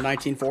Hitler during the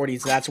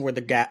 1940s, that's where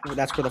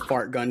the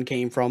fart gun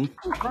came from.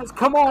 Guys,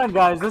 come on,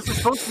 guys. This is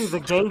supposed to be the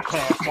gay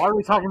cast. Why are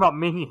we talking about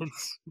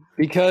minions?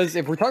 Because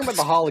if we're talking about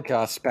the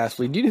Holocaust,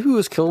 Spassly, do you know who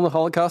was killing the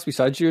Holocaust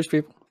besides Jewish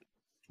people?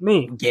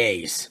 Me.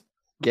 Gays.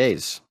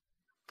 Gays.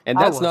 And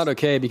I that's was. not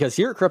okay because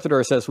here at Corrupted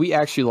RSS, we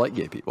actually like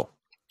gay people.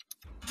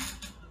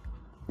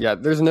 Yeah,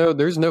 there's no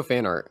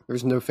fan art.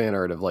 There's no fan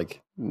art of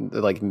like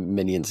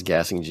Minions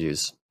gassing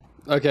Jews.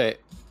 Okay,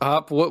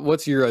 Hop,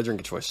 what's your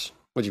drink of choice?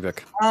 What'd you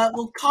pick?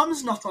 Well,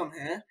 Com's not on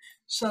here,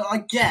 so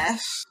I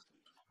guess.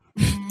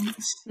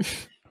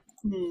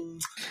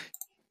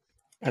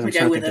 As We I'm go trying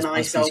to with think an this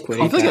ice Busty's out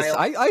quitting I think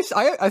fast.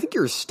 I think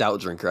you're a stout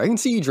drinker. I can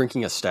see you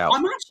drinking a stout.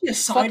 I'm actually a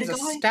cider is a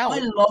guy. stout? I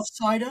love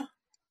cider.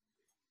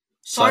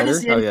 Cider?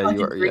 Cider's the Oh, only yeah, kind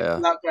you of are- drink yeah.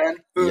 without going,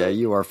 Yeah, "Ugh."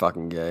 you are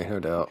fucking gay, no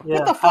doubt. Yeah,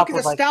 What the fuck Hop is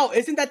was a like, stout?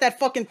 Isn't that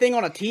fucking thing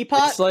on a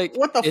teapot? It's like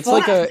what the it's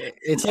fuck?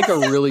 like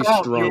a really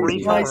Stout, strong you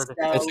beer. retard.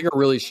 Stout. It's like a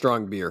really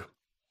strong beer.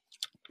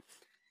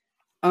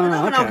 I'm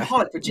an okay.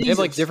 alcoholic, but They Jesus. have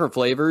like different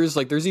flavors.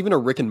 Like there's even a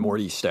Rick and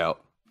Morty stout.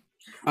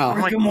 Oh, Oh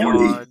my Rick and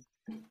Morty. god.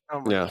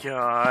 Oh my Yeah.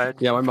 god.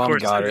 Yeah, my Of mom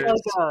course got it.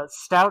 is. like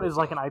stout is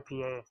like an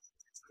IPA.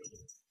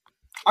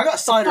 I got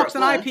cider. what's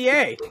an up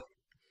there. IPA?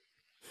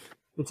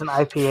 It's an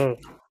IPA.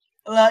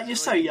 You're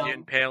so young.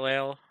 Indian Pale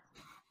Ale.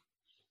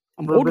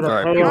 I'm Little older bit than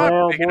of Alright. pale You're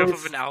ale, not big enough boys.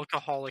 of an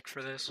alcoholic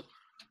for this.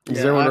 Is Yeah,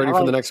 everyone I ready for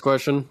the like- next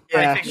question?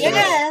 Yeah. I think so.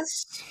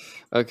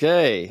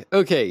 Yes.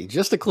 Okay.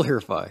 Just to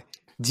clarify,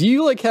 do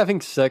you like having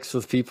sex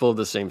with people of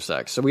the same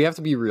sex? So we have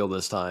to be real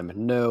this time.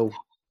 No,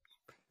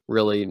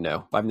 really,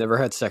 no. I've never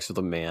had sex with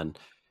a man.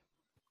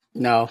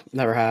 No,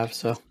 never have.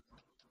 So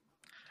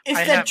If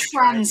I they're haven't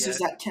tried trans, yet. does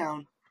that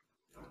count?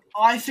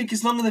 I think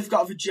as long as they've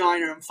got a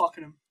vagina, I'm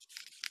fucking them.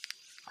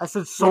 I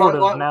said sort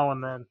of What- now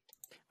and then.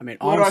 I mean,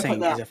 Where all do I'm I put saying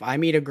that? is if I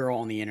meet a girl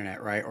on the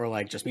internet, right, or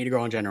like just meet a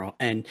girl in general,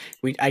 and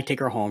I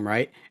take her home,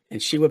 right,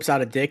 and she whips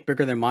out a dick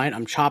bigger than mine,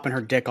 I'm chopping her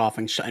dick off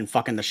and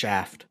fucking the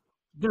shaft.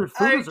 Dude,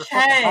 foodies are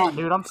Okay. fucking hot,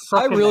 dude. I'm I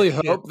sucking really that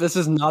shit. hope this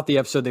is not the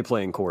episode they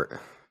play in court.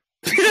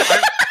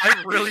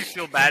 I really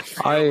feel bad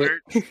for you,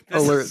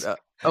 Alert.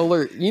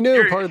 Alert. You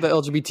know, part of the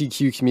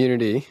LGBTQ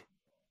community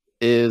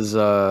is,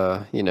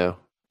 the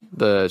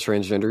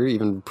transgender,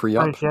 even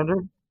pre-op.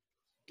 Transgender?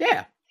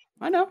 Yeah,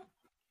 I know.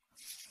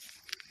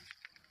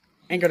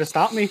 Ain't gonna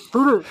stop me.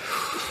 We're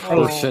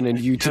sending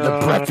you to the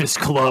Breakfast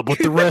Club with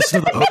the rest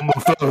of the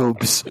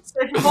homophobes.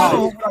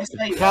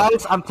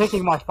 Guys, I'm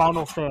taking my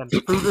final stand.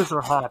 Fruiters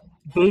are hot.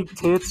 Big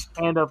tits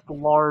and a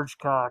large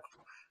cock.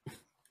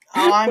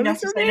 Oh, I'm not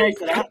to say no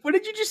to that. What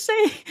did you just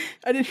say?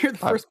 I didn't hear the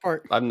first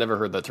part. I've never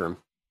heard that term.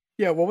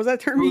 Yeah, what was that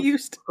term you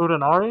used?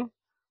 Udanari?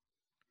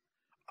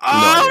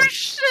 Oh,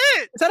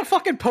 shit! Is that a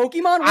fucking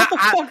Pokemon? What the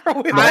fuck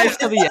are we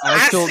Most of the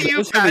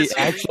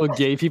actual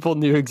gay people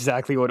knew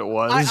exactly what it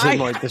was in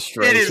like the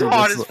straight. It is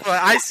hot as fuck.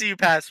 I see you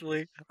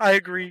passively. I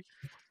agree.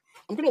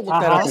 I'm gonna look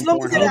that up on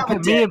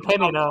Pornhub. Me and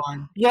Penny know.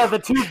 Yeah, the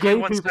two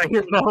gay people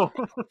here know.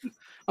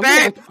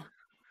 I'm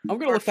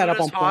gonna look that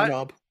up on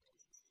Pornhub.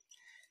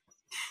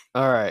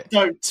 All right.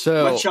 Don't.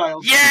 So, my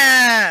child.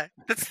 Yeah!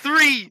 That's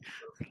 3!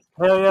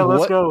 Hell yeah,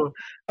 let's go.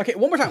 Okay,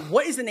 one more time.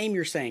 What is the name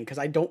you're saying? Because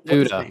I don't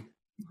know the name.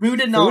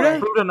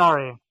 Budanari.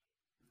 Fudanari.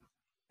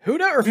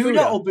 Huda or Buddha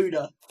Fuda? or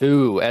Buddha?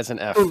 Foo as an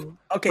F.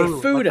 Okay,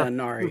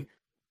 Fudanari.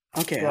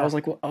 Okay, yeah. I was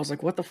like,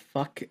 what the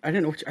fuck? I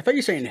didn't know. I thought you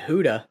were saying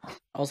Huda.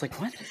 I was like,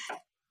 what?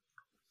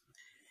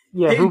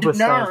 Yeah,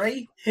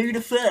 Budanari. Who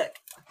the fuck?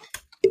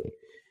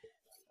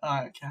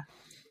 Alright,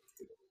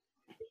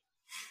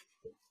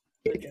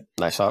 okay.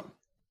 Nice hop.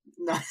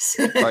 Nice.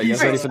 All right, you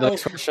guys ready for the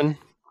next question?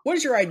 What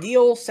is your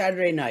ideal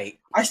Saturday night?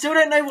 I still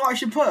don't know what I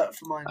should put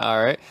for mine.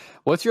 All right.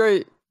 What's your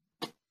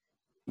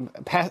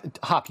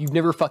Hop? You've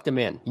never fucked a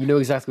man. You know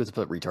exactly what to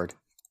put, retard.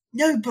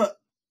 No, but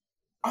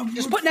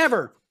just put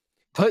never.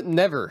 Put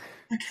never.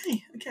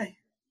 Okay.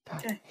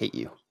 God, hate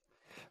you.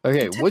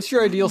 Okay, what's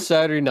your ideal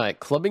Saturday night?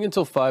 Clubbing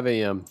until 5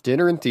 a.m.,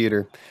 dinner and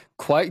theater,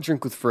 quiet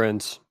drink with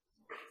friends,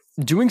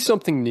 doing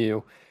something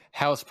new,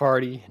 house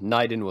party,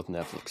 night in with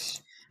Netflix.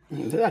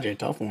 That's actually a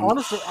tough one.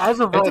 Honestly, as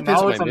of right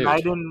now, it's a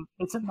night in.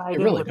 It's a night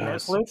in with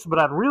Netflix, but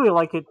I'd really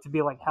like it to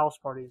be like house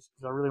parties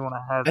because I really want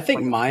to have. I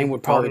think mine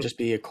would probably just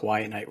be a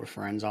quiet night with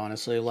friends.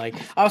 Honestly, like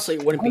obviously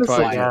it wouldn't be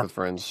quiet drink with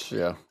friends.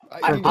 Yeah,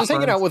 just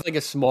hanging out with like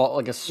a small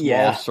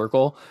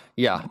circle.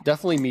 Yeah,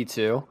 definitely me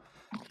too.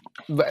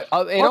 But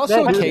and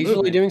also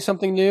occasionally doing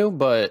something new,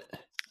 but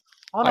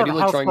I do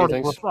like trying new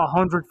things. With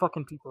 100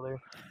 fucking people there.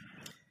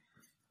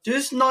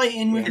 Just night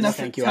in with Netflix.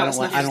 Thank you. I don't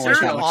like Is there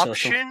that an much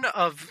option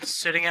of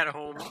sitting at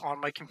home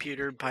on my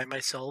computer by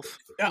myself?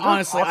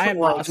 Honestly, I am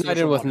not. A night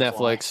in with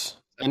Netflix.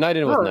 A night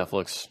in with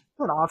Netflix.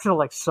 An option to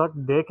like suck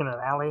dick in an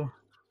alley.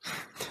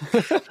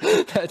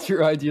 That's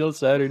your ideal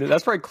Saturday.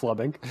 That's probably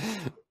clubbing.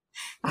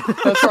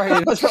 That's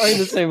probably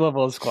the same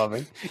level as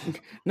clubbing.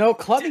 No,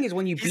 clubbing is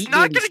when you beat He's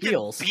not baby gonna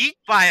seals. get beat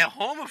by a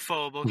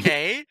homophobe,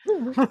 okay?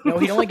 No,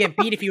 he'd only get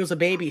beat if he was a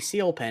baby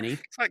seal, Penny.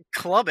 It's like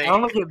clubbing. I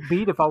only get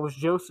beat if I was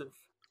Joseph.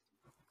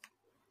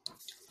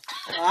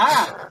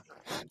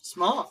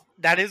 Smart.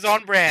 That is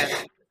on brand.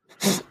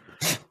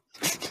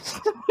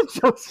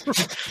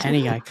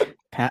 Penny,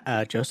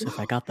 Joseph,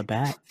 I got the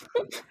bat.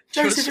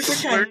 Joseph,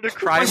 it's okay. Learn to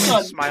cry with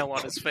a smile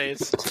on his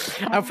face.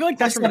 I feel like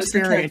that's from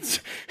experience.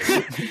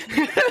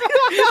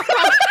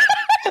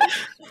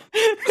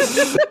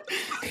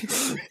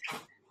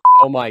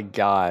 Oh my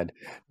god.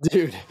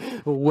 Dude,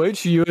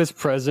 which U.S.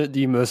 president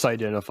do you most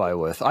identify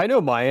with? I know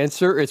my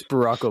answer. It's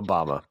Barack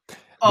Obama.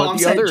 But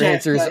the other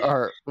answers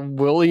are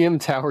William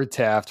Tower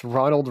Taft,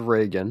 Ronald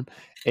Reagan,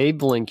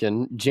 Abe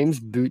Lincoln, James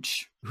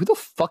Booch. Who the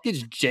fuck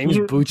is James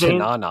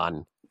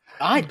Buchanan?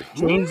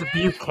 James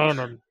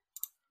Buchanan.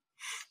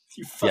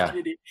 You fucking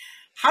idiot.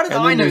 How did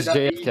I know that?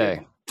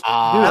 JFK.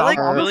 I like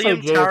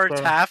William Tower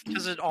Taft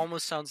because it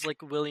almost sounds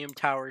like William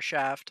Tower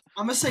Shaft.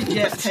 I'm gonna say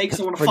JFK because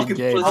I want to fucking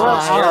put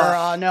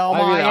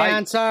my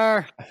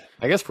answer.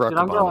 I guess Barack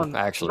Obama,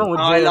 actually.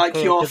 I like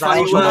your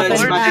funny words.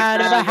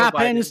 Whatever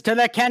happens to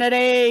the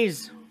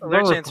Kennedys?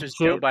 Their answer is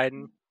Joe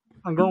Biden.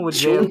 I'm going with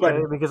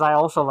JFK because I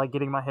also like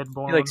getting my head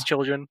blown. He likes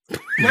children.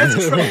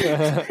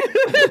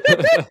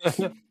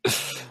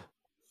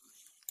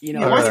 You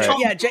know,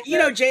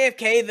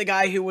 JFK, the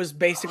guy who was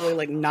basically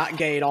like not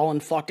gay at all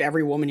and fucked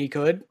every woman he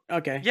could.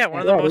 Okay, yeah,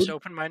 one of the most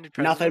open-minded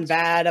presidents. Nothing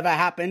bad ever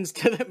happens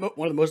to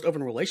one of the most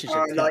open relationships.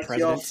 I like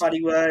your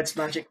funny words,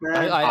 Magic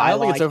Man. I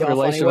don't think it's open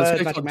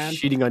relationship. It's called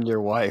cheating on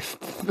your wife.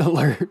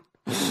 Alert.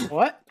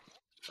 What?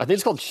 I think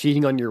it's called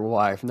cheating on your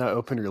wife, not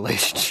open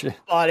relationship.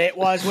 But it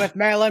was with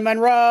Marilyn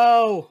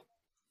Monroe.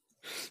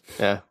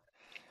 Yeah.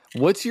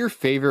 What's your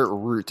favorite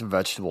root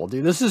vegetable?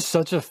 Dude, this is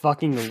such a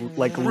fucking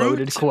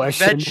loaded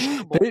question. Joseph,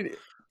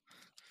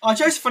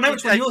 I know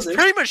which one yours is.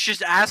 Pretty much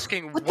just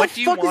asking, what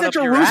do you want up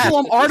your ass?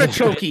 Jerusalem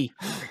artichoke?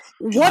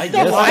 What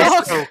the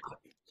fuck?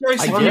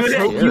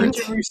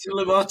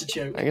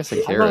 I guess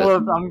a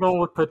carrot. I'm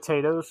going with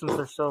potatoes since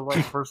they're so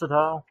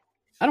versatile.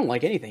 I don't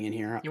like anything in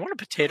here. You want a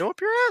potato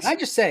up your ass? Can I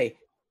just say?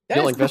 You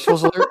don't like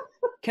vegetables, Alert?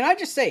 Can I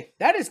just say,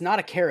 that is not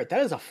a carrot.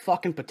 That is a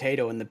fucking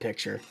potato in the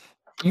picture.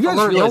 You guys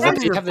Alert, realize don't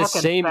that be they have the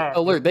fucking same fat.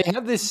 alert. They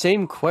have this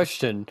same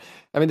question.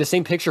 I mean, the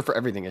same picture for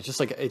everything. It's just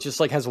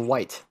like has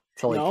white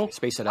to like No.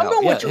 space it I'm out.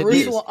 going Yeah, with it is.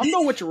 Jerusalem. I'm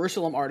going with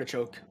Jerusalem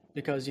artichoke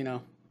because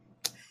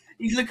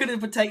He's looking at a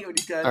potato and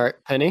he's going, All right,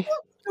 Penny.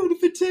 "Oh, the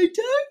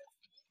potato."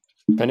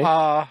 Penny.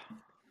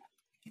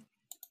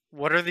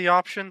 What are the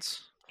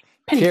options?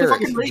 Carrot,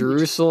 fucking read.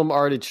 Jerusalem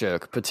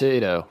artichoke,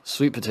 potato,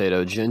 sweet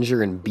potato,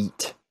 ginger, and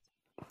beet.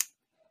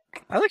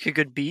 I like a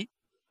good beat.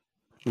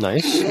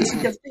 Nice.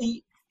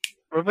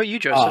 What about you,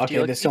 Joseph? Oh, Do you okay.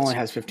 like This beets? only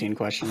has 15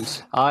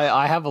 questions.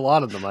 I have a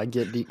lot of them. I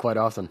get beet quite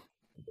often.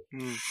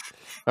 Hmm.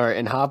 All right,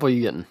 and Hop, what are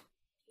you getting?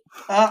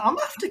 I'm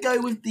gonna have to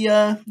go with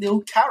the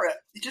old carrot.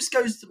 It just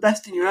goes the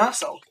best in your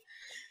arsehole.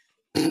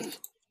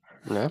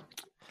 Yeah.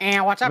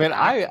 And what's up? Man,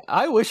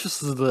 I wish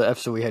this was the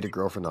episode we had your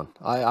girlfriend on.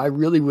 I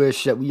really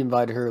wish that we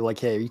invited her, like,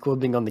 hey, are you cool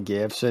being on the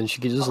gay episode? And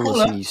she could just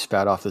listen to you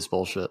spat off this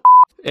bullshit.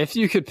 If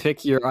you could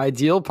pick your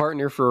ideal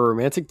partner for a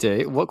romantic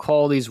date, what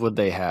qualities would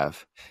they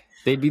have?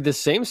 They'd be the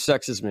same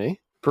sex as me,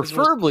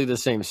 preferably the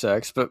same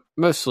sex, but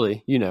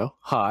mostly,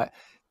 hot.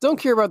 Don't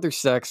care about their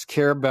sex,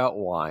 care about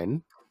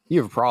wine.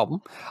 You have a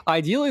problem.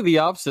 Ideally the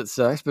opposite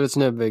sex, but it's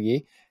no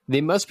biggie.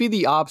 They must be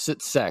the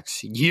opposite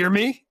sex. You hear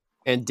me?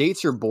 And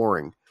dates are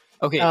boring.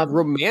 Okay,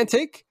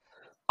 romantic.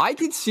 I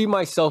could see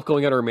myself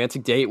going on a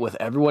romantic date with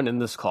everyone in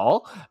this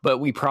call, but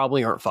we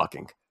probably aren't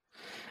fucking.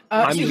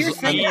 So here's the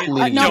thing. I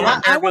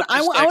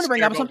want to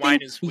bring up something.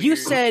 You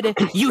said,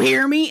 "You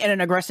hear me?" in an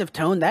aggressive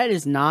tone. That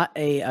is not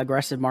a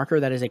aggressive marker.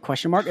 That is a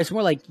question mark. It's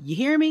more like, "You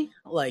hear me?"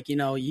 Like you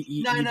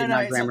did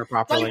not grammar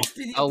properly.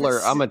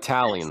 Alert! I'm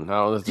Italian. I don't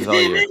know what to tell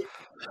you.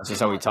 That's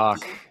just how we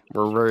talk.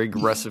 We're very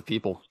aggressive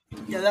people.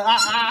 Yeah,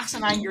 that's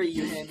an angry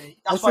you hear me.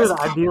 I That's why said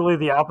ideally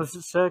the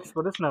opposite sex,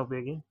 but it's no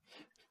biggie.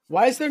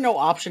 Why is there no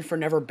option for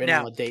never been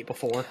on a date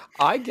before?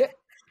 I get.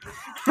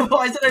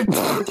 Why is there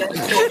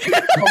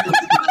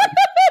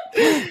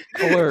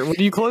Alert! When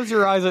you close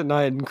your eyes at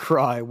night and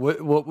cry, what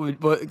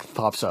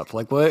pops up?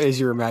 Like, what is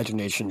your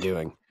imagination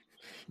doing?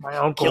 My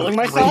uncle Killing is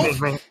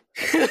myself? raping me.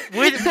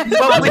 With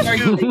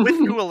who? With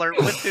who, Alert?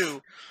 With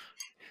who?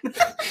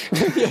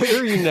 Who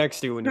are you next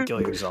to when you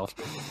kill yourself?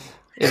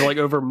 Is it like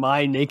over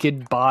my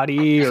naked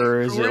body,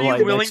 or is Who it are you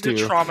like willing next to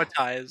to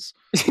traumatize?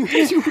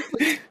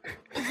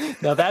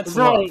 Now that's Is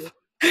it love.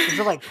 is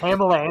it like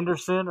Pamela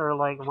Anderson or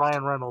like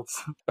Ryan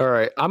Reynolds? All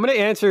right, I'm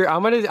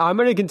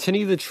gonna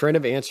continue the trend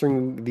of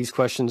answering these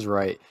questions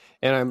right,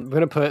 and I'm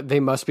gonna put they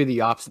must be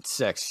the opposite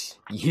sex.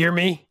 You hear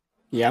me?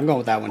 Yeah, I'm going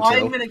with that one I'm too.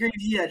 going to agree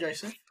with you there,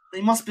 Joseph.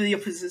 They must be the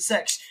opposite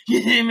sex.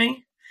 You hear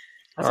me?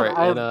 I All said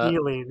right, and,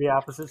 ideally the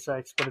opposite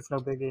sex, but it's no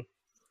biggie.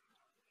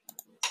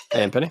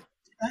 And Penny.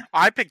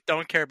 I picked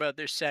don't care about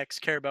their sex,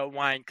 care about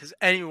wine, because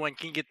anyone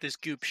can get this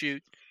goop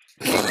shoot.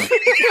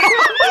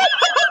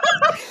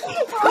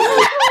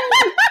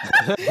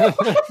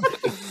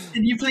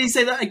 Can you please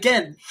say that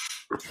again?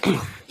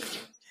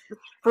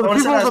 For the I wanna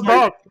say people in that's the my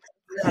back,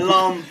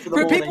 alarm for the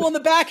For morning. people in the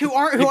back who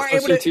aren't able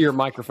Closer to, to your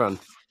microphone.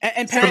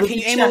 and Penny, can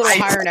you aim a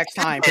little higher next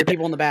time for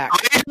people in the back?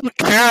 I don't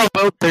care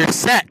about their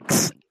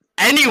sex.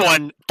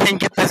 Anyone can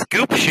get this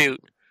goop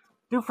shoot.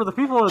 dude, for the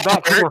people in the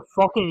back who are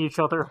fucking each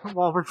other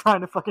while we're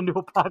trying to fucking do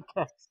a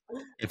podcast.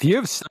 If you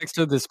have sex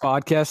with this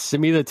podcast,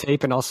 send me the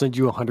tape and I'll send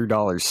you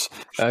 $100.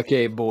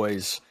 Okay,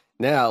 boys.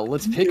 Now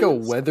let's pick a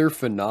weather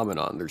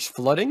phenomenon. There's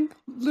flooding,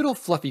 little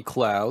fluffy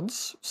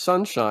clouds,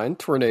 sunshine,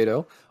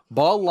 tornado,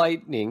 ball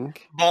lightning,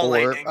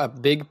 or a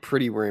big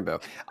pretty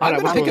rainbow. I'm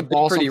gonna pick a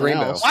big pretty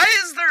rainbow. Why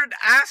is there an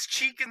ass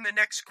cheek in the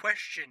next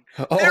question?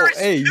 Oh, There's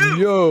hey, two.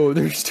 yo,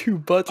 there's two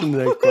butts in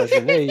the next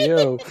question. Hey,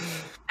 yo.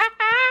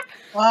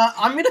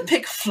 I'm going to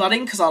pick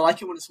flooding because I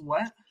like it when it's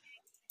wet.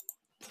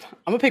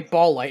 I'm gonna pick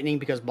ball lightning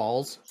because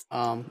balls.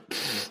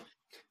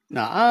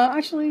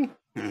 Actually,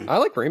 I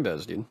like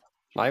rainbows, dude.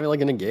 Not even like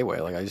in a gay way.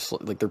 Like I just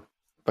like they're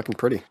fucking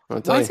pretty. why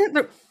isn't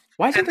there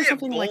And they have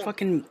something like both.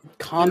 fucking Dude,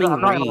 calming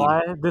I'm not rain? gonna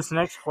lie. This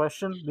next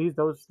question,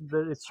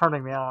 it's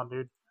turning me on,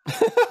 dude.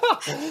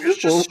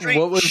 just Well, straight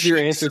what was your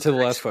cheeks answer in to the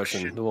the last next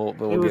question? question.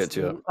 We'll get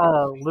to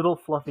it. Little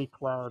fluffy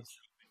clouds.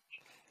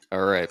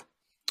 All right.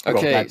 I'll go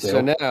with Okay, that,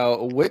 so too.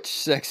 now which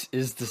sex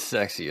is the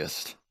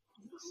sexiest?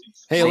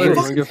 Hey, Same Larry, you as-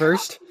 want to go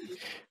first?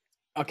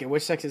 Okay,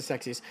 which sex is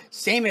sexiest?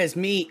 Same as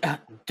me.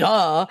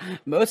 Duh.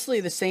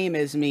 Mostly the same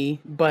as me,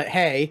 but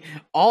hey,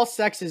 all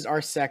sexes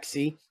are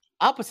sexy.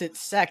 Opposite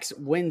sex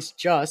wins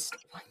just.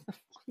 What the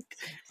fuck?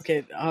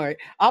 Okay, all right.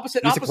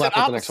 Opposite, Use the clap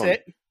with the next one.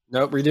 opposite.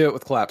 Nope, redo it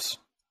with claps.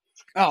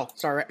 Oh,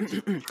 sorry.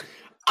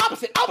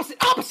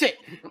 opposite.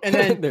 And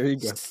then There you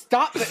go.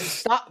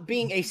 Stop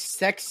being a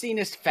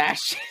sexiness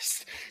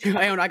fascist.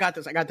 I got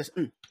this.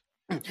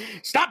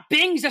 Stop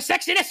being the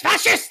sexiness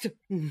fascist.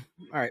 All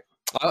right.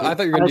 I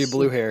thought you were going to do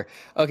blue hair.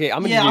 Okay, I'm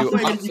going to Yeah, I do thought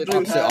you were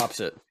gonna do blue hair.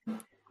 opposite.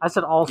 I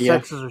said all Yeah.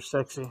 sexes are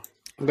sexy.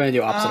 I'm gonna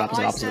do I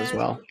opposite as said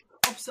well.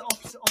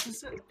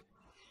 Opposite.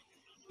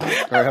 All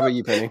right, how about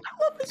you, Penny?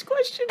 I love this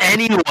question.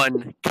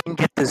 Anyone can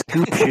get this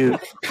goop shoot.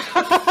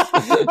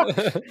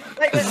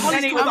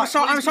 Penny,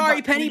 I'm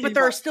sorry, Penny, but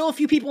there are still a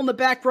few people in the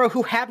back row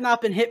who have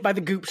not been hit by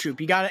the goop shoot.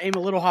 You gotta aim a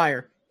little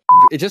higher.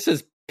 It just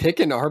says Pick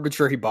an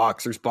arbitrary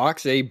box. There's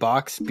box A,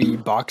 box B,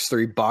 box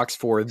 3, box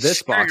 4, this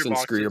Screw box, your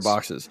and screw your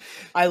boxes.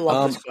 I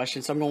love this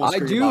question, so I'm going to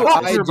screw your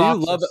boxes.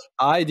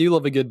 I do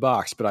love a good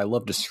box, but I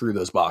love to screw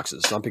those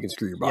boxes. So I'm picking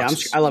screw your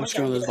boxes. I love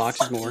screwing those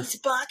boxes more. These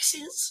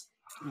boxes.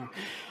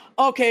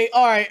 Okay,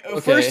 all right. Okay,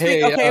 First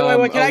thing. Okay,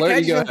 wait. Can I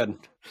go ahead.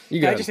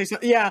 You go just say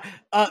something? Yeah.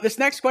 This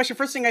next question.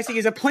 First thing I see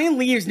is a plane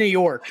leaves New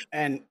York,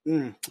 and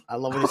I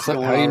love where this is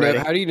going already.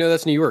 How do you know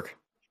that's New York?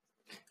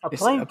 A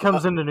plane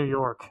comes into New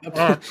York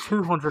at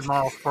 200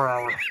 miles per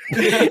hour.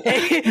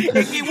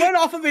 It went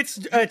off of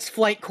its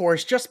flight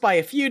course just by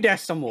a few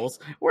decimals.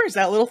 Where's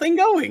that little thing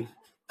going?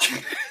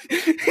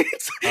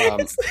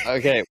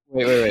 Okay,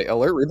 wait.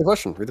 Alert, read the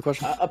question.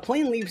 A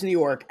plane leaves New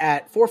York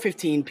at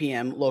 4:15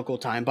 p.m. local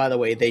time. By the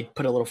way, they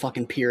put a little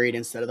fucking period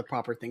instead of the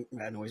proper thing.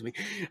 That annoys me.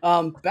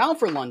 Bound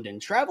for London,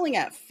 traveling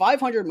at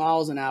 500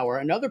 miles an hour.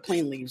 Another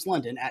plane leaves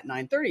London at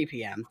 9:30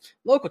 p.m.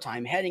 local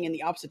time, heading in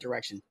the opposite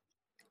direction.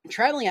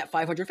 Traveling at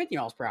 550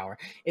 miles per hour.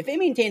 If they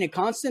maintain a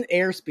constant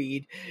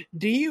airspeed,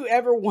 do you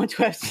ever want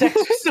to have sex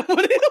with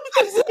someone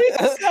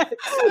else?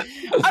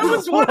 I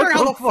was wondering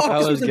how the fuck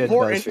this was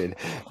important.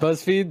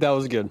 BuzzFeed, that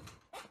was good.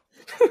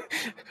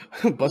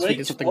 BuzzFeed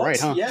did something right,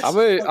 huh? Yes.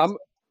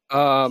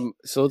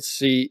 So let's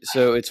see.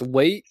 So it's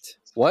wait.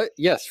 What?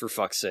 Yes, for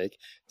fuck's sake.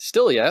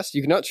 Still yes.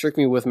 You cannot trick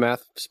me with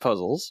math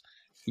puzzles.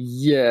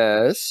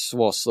 Yes,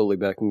 while slowly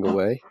backing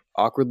away.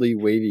 Awkwardly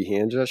wavy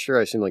hand gesture.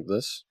 I seem like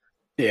this.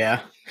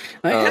 Yeah.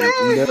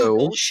 No.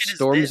 Bullshit is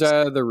Storms this?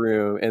 out of the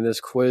room, and this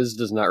quiz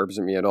does not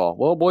represent me at all.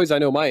 Well, boys, I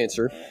know my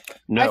answer.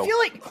 No. I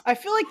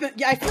feel like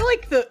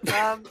the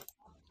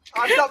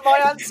I've got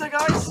my answer,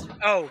 guys.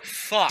 Oh,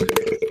 fuck.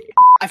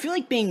 I feel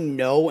like being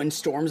no and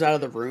storms out of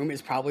the room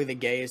is probably the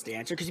gayest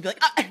answer because you'd be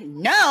like,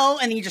 no,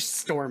 and then you just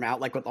storm out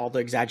like with all the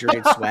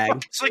exaggerated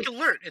swag. It's like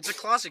Alert. It's a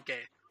closet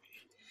gay.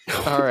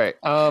 All right.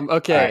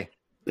 Okay. All right.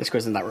 This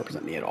quiz does not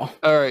represent me at all.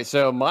 All right.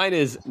 So mine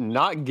is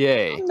not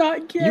gay. I'm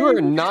not gay. You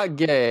are not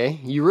gay.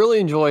 You really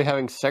enjoy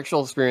having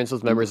sexual experience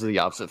with members of the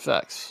opposite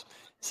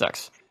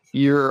sex.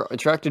 You're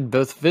attracted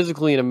both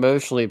physically and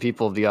emotionally to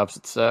people of the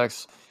opposite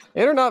sex,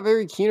 and are not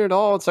very keen at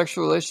all on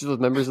sexual relations with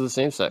members of the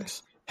same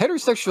sex.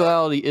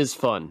 Heterosexuality is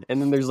fun,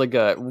 and then there's like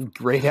a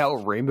grayed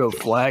out rainbow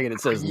flag, and it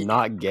says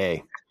 "not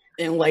gay."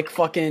 And like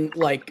fucking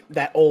like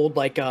that old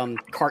like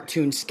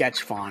cartoon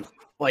sketch font,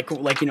 like the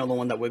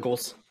one that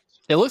wiggles.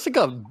 It looks like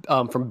a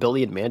from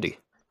Billy and Mandy.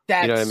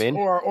 That's, you know what I mean?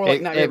 Or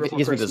like Not it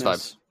gives me those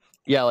vibes.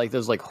 Yeah, like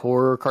those like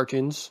horror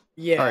cartoons.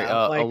 Yeah.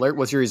 All right. Alert.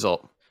 What's your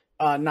result?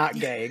 Not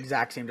gay.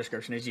 Exact same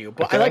description as you.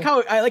 But Okay.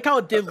 I like how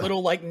it did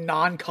little like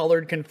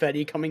non-colored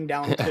confetti coming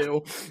down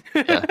too.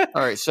 Yeah.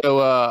 All right. So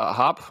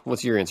Hop,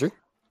 what's your answer?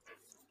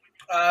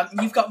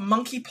 You've got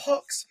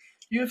monkeypox.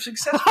 You have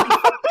successfully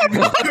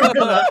related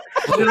to.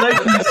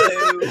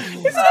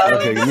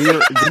 Okay,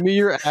 give me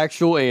your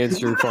actual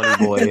answer,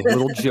 funny boy,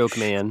 little joke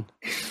man.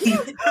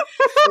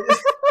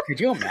 Could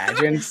you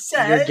imagine?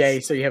 Says, you're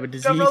gay, so you have a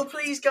disease. Drum roll,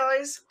 please,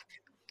 guys.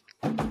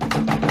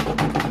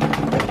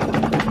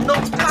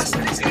 Not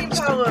passively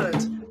empowered.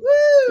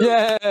 Woo!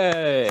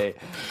 Yay!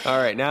 All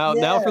right,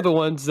 now for the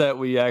ones that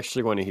we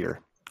actually want to hear.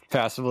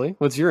 Passively,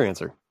 what's your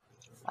answer?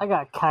 I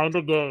got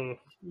kinda gay.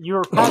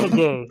 You're kinda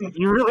gay.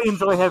 You really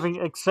enjoy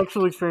having a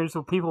sexual experience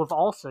with people of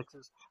all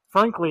sexes.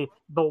 Frankly,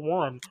 the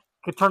one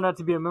could turn out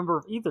to be a member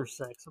of either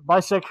sex.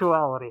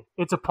 Bisexuality.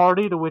 It's a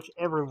party to which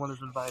everyone is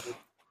invited.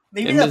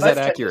 Maybe And they're is that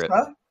both accurate?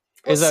 genders, huh?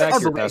 Is that I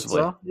accurate? believe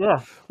Passively. so.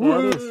 Yeah,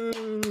 it is.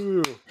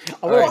 Woo!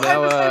 All Or right,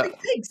 now homophobic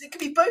pigs. It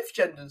could be both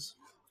genders.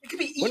 It could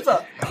be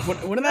either.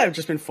 Wouldn't that have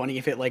just been funny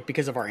if it like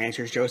because of our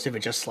answers, Joseph, it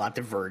just slapped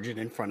a virgin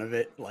in front of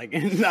it, like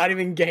not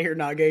even gay or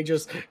not gay,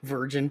 just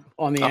virgin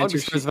on the I would answer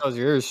be surprised if that was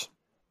yours.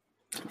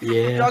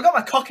 Yeah. I got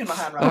my cock in my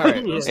hand right All now.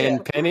 right, Yeah.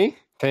 and Penny.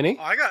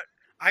 Oh,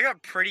 I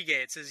got pretty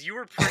gay. It says you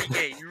were pretty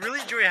gay. You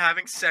really enjoy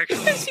having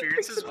sexual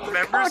experiences with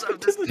members of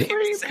the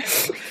same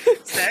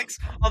sex.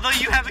 Although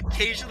you have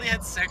occasionally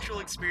had sexual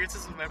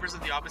experiences with members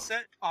of the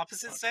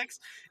opposite sex,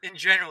 in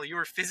general, you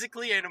are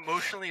physically and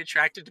emotionally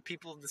attracted to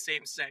people of the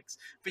same sex.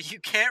 But you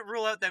can't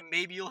rule out that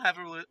maybe you'll have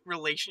a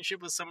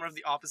relationship with someone of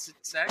the opposite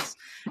sex,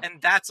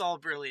 and that's all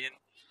brilliant.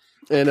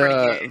 And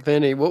Pretty gay.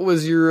 Penny, what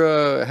was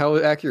your? How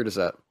accurate is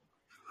that?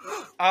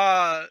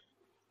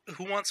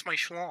 Who wants my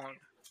schlong?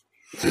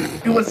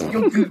 Who was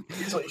your goop?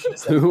 Is what you should have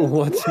said. Who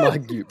wants my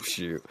goop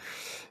shoot?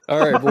 All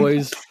right,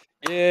 boys.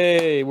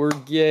 Yay, we're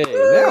gay.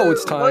 Now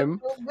it's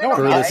time We're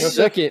for not the gay.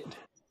 second.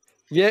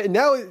 Yeah,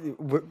 now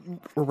we're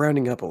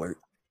rounding up. Alert.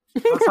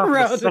 Let's have the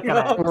Rounding second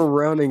up. act. We're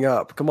rounding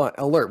up. Come on,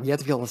 Alert. We have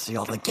to be able to see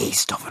all the gay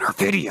stuff in our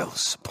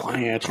videos.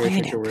 Yeah,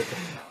 true.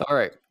 All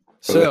right.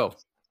 So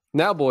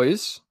now,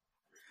 boys,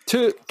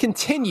 to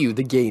continue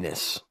the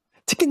gayness,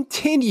 to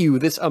continue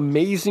this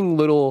amazing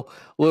little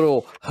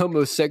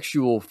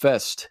homosexual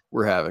fest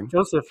we're having.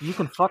 Joseph, you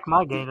can fuck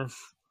my gayness.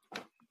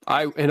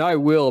 I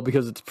will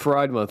because it's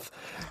Pride Month.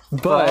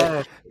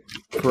 But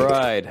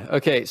Pride.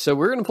 Okay, so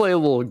we're gonna play a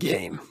little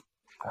game.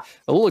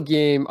 A little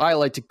game I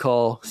like to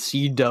call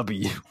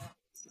CW.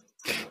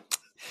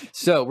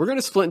 So we're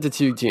gonna split into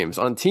two teams.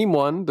 On team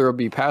one, there will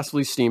be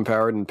passively steam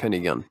powered and penny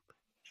gun.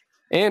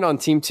 And on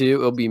team 2,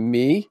 it'll be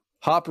me,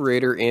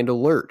 Operator, and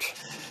Alert.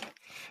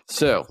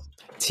 So,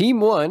 team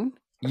 1,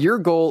 your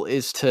goal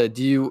is to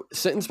do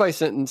sentence by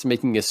sentence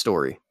making a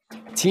story.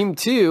 Team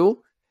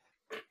 2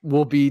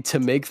 will be to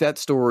make that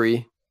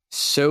story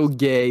so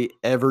gay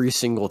every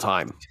single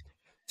time.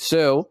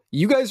 So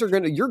you guys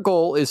are your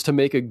goal is to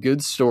make a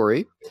good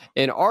story,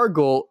 and our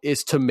goal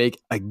is to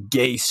make a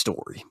gay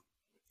story.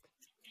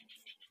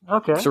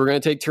 Okay. So we're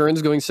going to take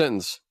turns going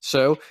sentence.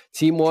 So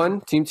team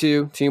 1, team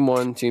 2, team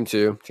 1, team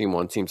 2, team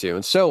 1, team 2,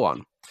 and so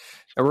on.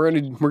 And we're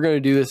going to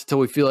do this until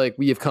we feel like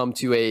we have come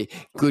to a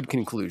good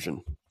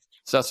conclusion.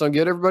 Does that sound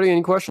good, everybody?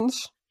 Any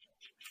questions?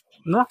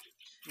 No.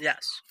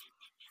 Yes.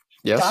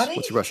 Yes. Daddy?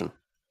 What's your question?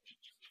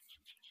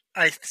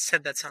 I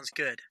said that sounds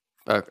good.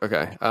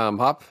 Okay.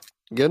 Hop,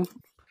 good?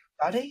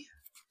 Daddy?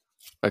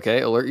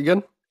 Okay. Alert, you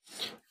good?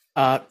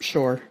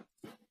 Sure.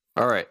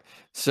 All right.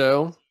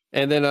 So,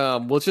 and then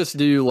we'll just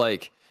do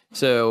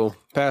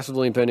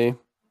passively and Penny.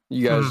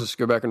 You guys just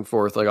go back and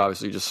forth. Like,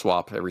 obviously, just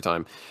swap every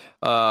time.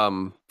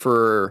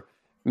 For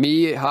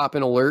me, Hop,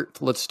 and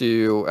Alert, let's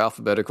do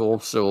alphabetical.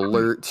 So,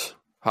 Alert,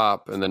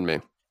 Hop, and then me.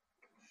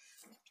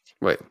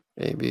 Wait.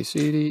 A, B,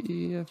 C, D,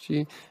 E, F,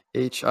 G,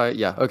 H, I.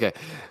 Yeah, okay.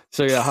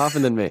 So, yeah, Hop,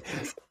 and then me.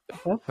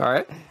 All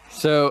right.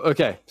 So,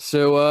 okay.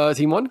 So,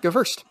 team 1, go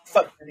first.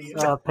 Fuck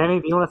idiots.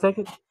 Penny, do you want to take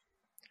it?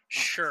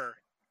 Sure.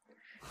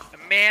 A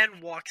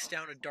man walks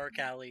down a dark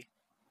alley.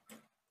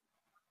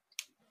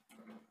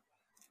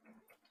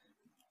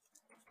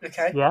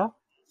 Okay. Yeah.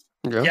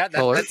 Go. Yeah,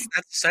 Alert. that's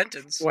a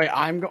sentence. Wait,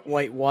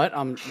 wait, what?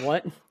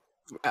 What?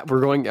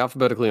 We're going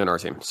alphabetically on our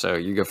team. So,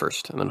 you go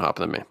first, and then Hop,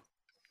 and then me.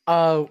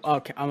 Oh,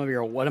 okay. I'm over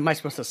here. What am I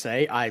supposed to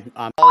say? I'm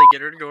Ollie,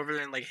 get her to go over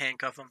there and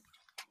handcuff him.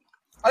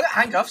 I got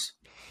handcuffs.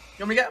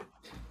 You want me to get them?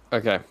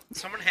 Okay.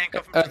 Someone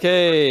handcuff him.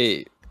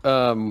 Okay.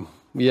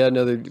 We had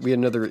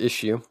another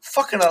issue.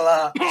 Fucking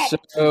hell.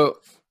 So,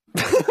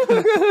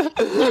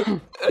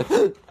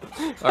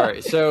 all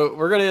right. So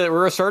we're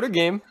gonna start a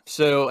game.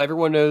 So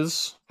everyone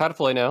knows how to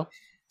play now.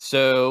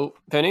 So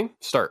Penny,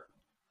 start.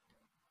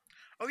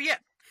 Oh yeah,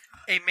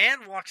 a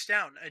man walks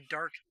down a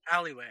dark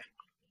alleyway.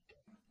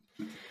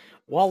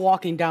 While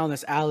walking down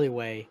this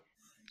alleyway,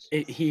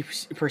 he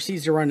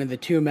proceeds to run into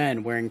 2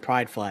 men wearing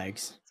pride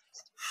flags.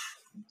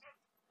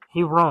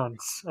 He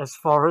runs as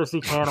far as he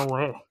can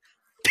away.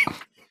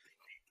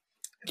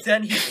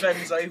 Then he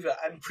bends over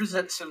and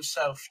presents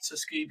himself to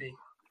Scooby.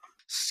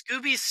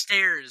 Scooby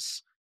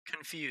stares,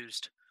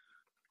 confused.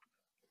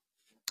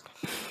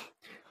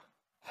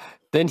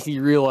 Then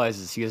he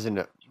realizes he is in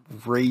a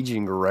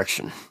raging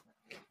erection.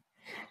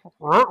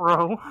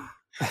 Ruh-roh.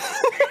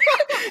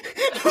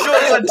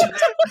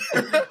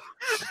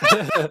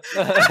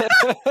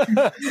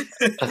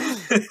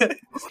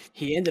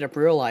 He ended up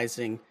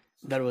realizing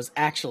that it was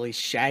actually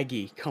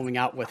Shaggy coming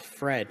out with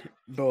Fred,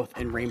 both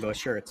in rainbow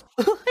shirts.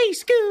 Hey,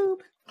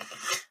 Scoob!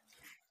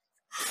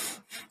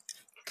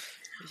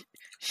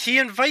 He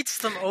invites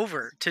them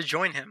over to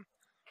join him.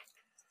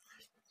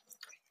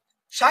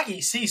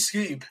 Shaggy sees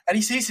Scoob, and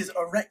he sees his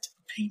erect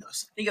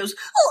penis. He goes,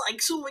 "Oh, I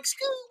so like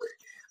Scoob.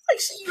 I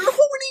see you're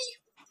horny."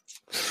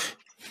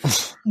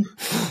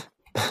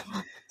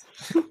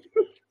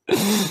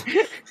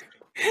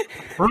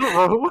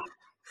 Ruh-roh.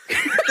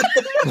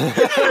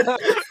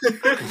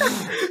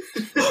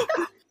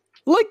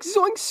 Like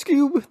Zoink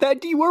Scoob,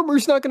 that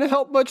dewormer's not going to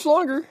help much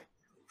longer.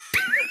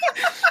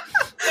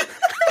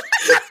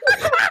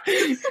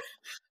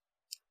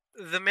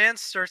 The man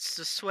starts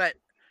to sweat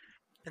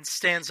and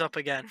stands up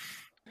again.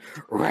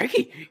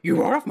 Raggy,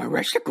 you are off my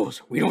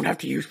resticles. We don't have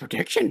to use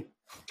protection.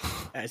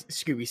 As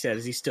Scooby said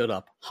as he stood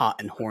up, hot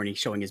and horny,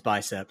 showing his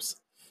biceps.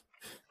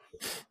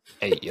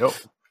 Hey, yo.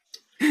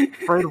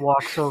 Fred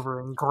walks over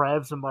and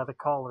grabs him by the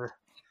collar.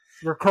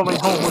 You're coming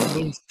home with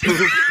me,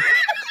 Scoob.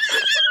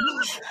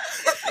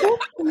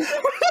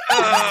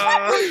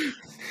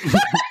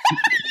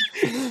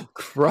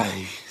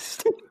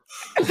 Christ.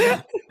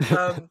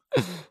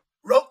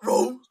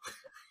 Roll.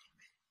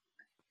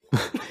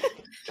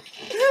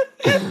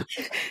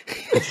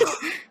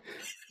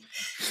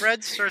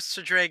 Fred starts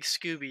to drag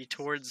Scooby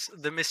towards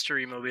the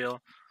mystery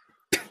mobile.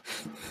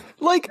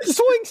 Like,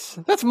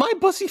 Zoinks! That's my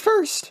pussy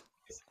first!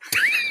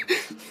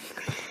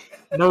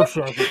 No,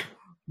 Shaggy.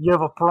 You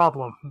have a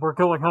problem. We're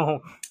going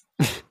home.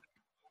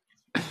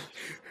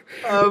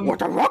 What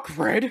the rock,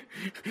 Fred?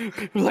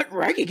 Let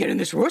Raggy get in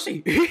this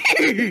pussy.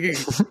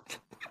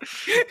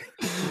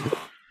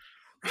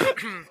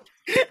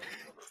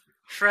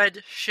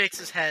 Fred shakes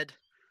his head,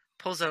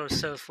 pulls out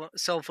his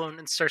cell phone,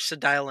 and starts to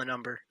dial a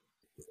number.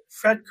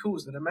 Fred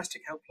calls the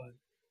domestic helpline.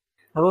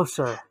 Hello,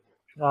 sir.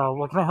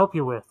 What can I help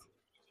you with?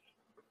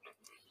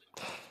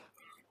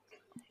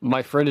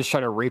 My friend is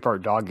trying to rape our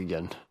dog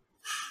again.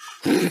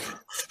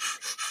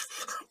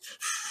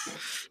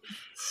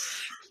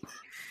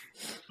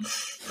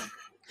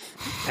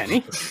 Penny?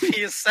 Give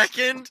me a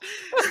second.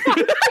 Give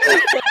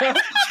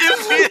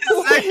me a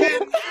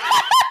second.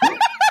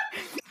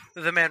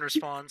 The man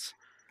responds,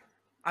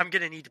 "I'm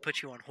gonna need to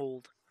put you on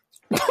hold."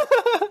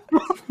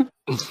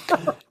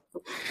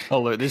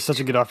 Oh, look, there's such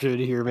a good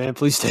opportunity here, man.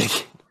 Please take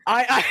it.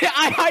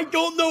 I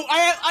don't know.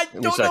 I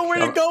don't know where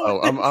to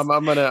go. Oh,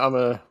 I'm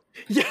gonna.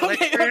 Yeah,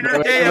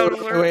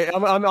 okay. Wait,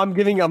 I'm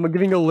giving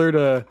alert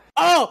a.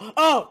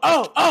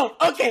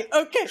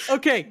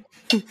 Okay.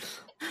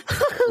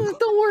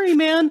 Don't worry,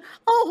 man.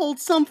 I'll hold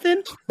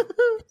something.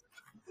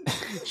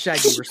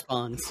 Shaggy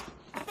responds.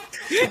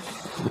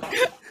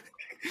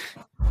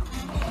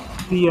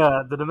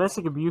 The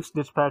domestic abuse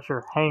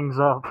dispatcher hangs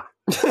up.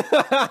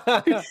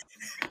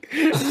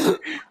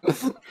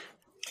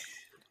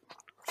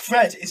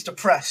 Fred is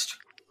depressed.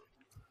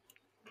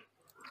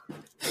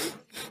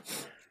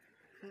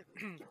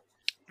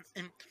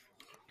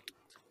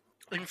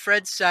 In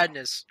Fred's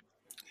sadness,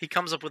 he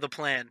comes up with a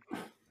plan.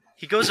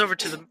 He goes over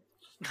to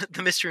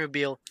the mystery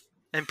mobile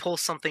and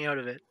pulls something out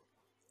of it.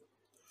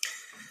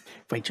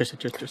 Wait, just.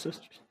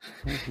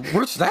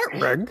 What's that,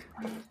 Reg?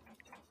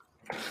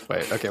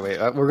 Wait.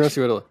 We're gonna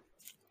see what it'll.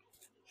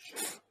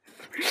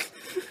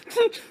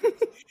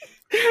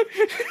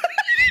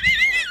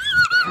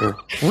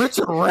 What's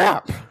a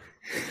rap?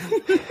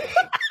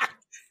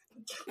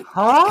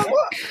 Huh?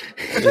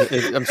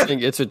 I'm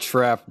saying it's a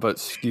trap, but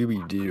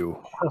Scooby Doo.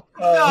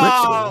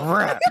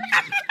 No!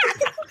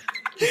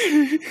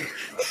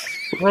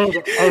 Fred,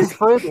 as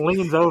Fred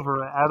leans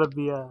over out of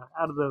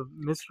the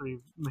mystery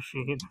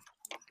machine,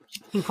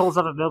 he pulls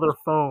out another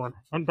phone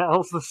and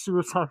dials the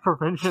suicide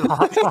prevention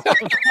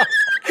hotline.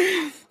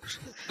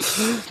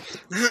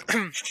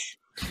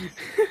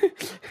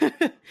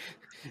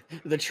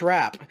 The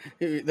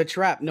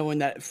trap, knowing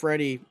that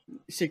Freddy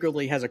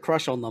secretly has a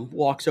crush on them,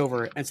 walks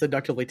over and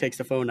seductively takes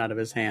the phone out of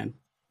his hand.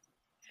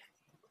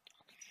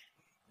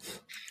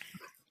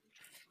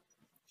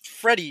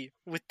 Freddy,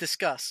 with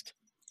disgust,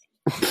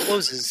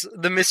 closes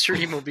the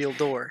mystery mobile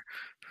door.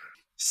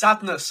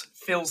 Sadness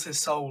fills his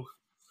soul.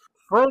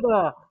 Fred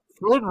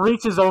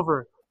reaches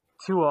over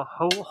to a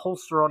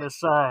holster on his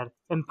side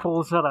and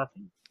pulls out a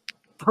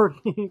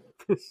 38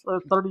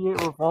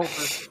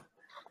 revolver.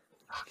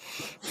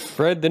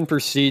 Fred then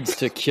proceeds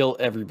to kill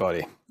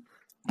everybody.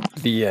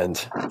 The end.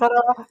 Ta-da!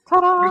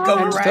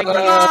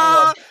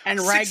 Ta-da! And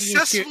Raggy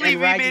Successfully,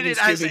 we made it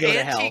as Scooby go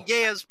to hell.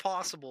 anti-gay as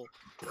possible.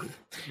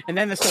 And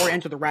then the story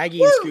ends with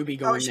Raggy and Scooby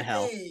going to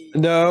hell.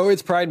 No,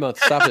 it's Pride Month.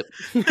 Stop it.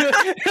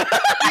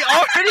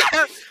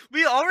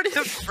 We already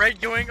have Fred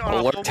going on a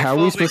homophobic How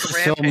are we supposed to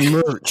sell rampage.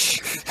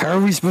 merch? How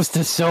are we supposed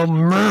to sell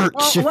merch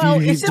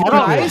It's simple,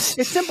 guys.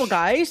 It's simple,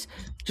 guys.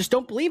 Just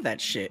don't believe that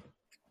shit.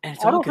 And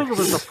it's I don't all think good. it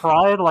was the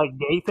pride,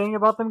 gay thing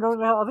about them going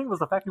to hell. I think it was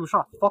the fact he was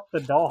trying to fuck the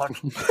dog.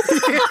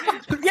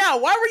 Yeah,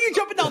 why were you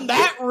jumping down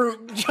that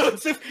route,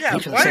 Joseph? Yeah, You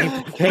should've why-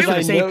 saved- Because you should've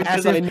I saved know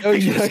passive. you.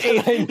 You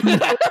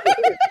should've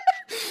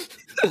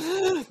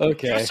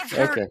Okay. Joseph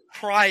heard Okay.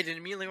 pride and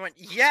immediately went,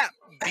 yeah,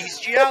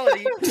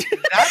 bestiality.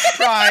 That's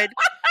pride.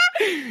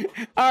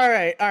 All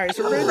right.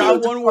 So we're gonna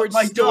do a one-word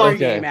story Okay.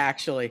 game,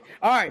 actually.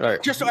 All right. All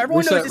right. Just so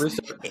everyone knows,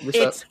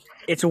 Reset.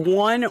 it's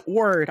one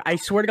word. I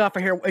swear to God, if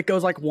I hear it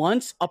goes like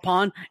once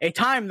upon a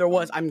time there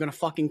was, I'm gonna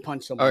fucking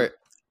punch someone. All right.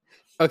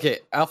 Okay,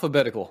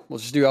 alphabetical. We'll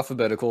just do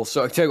alphabetical.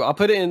 So I tell you what, I'll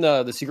put it in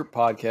the secret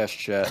podcast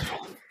chat.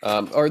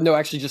 Or no,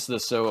 actually just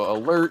this. So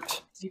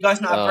alert. Do you guys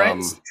not have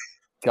brains?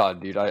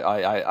 God, dude,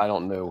 I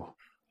don't know.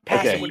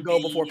 Passive Okay. would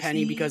go before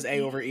Penny because A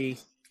over E.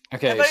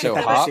 Okay, Yeah, so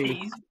but- Hop.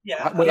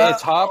 Yeah.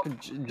 It's Hop,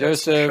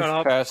 Joseph, Shut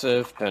up.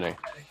 Passive, Penny.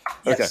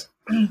 Yes.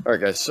 Okay. All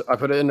right, guys. So I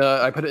put it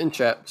in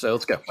chat. So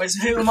let's go. Wait,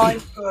 so who am I?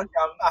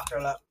 After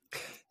alert.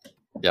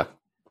 Yeah.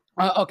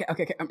 Okay.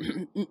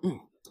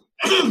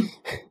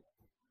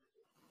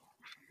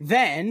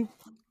 Then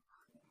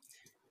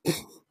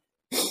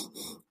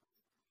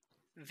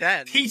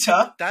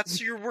Peter.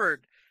 That's your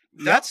word.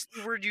 That's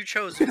the word you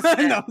chose. I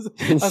Then. know. I was That's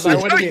like,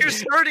 That's what how do you- you're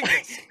starting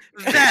this.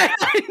 Then.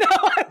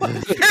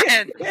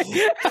 Then.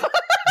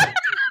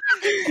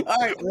 All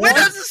right. When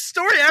has this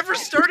story ever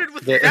started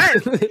with then?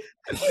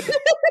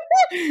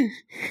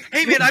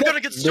 Hey man, I've got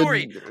a good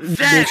story. The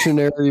Then.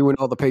 dictionary when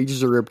all the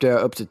pages are ripped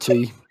out up to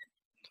T.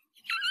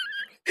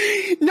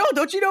 No,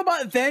 don't you know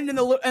about then and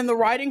the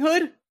Riding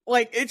Hood?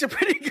 Like, it's a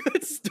pretty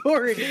good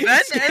story. Then and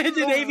the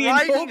Scandinavian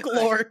Riding Hood.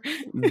 folklore.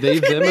 They,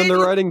 them, and the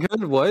Riding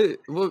Hood. What?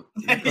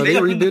 Are they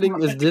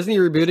rebooting? Is Disney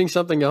rebooting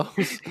something else?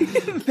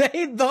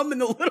 They, them,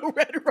 and the Little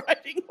Red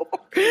Riding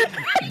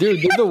Hood.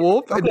 Dude, did the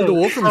wolf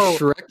from Oh.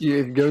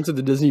 Shrek go into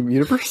the Disney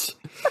universe?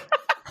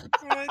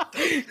 All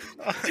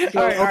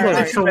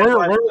right. So where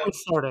are we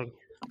starting?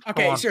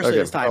 Okay, Come on. seriously, Okay,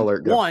 this time.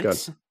 alert, go,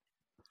 Once.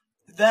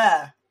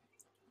 There.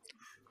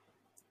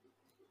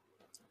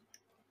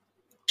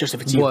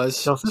 Joseph, it's you.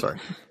 Was Joseph? sorry.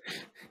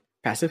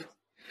 Passive.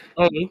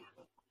 A. Penny.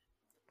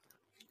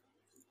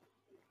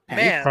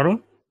 Man. Penny.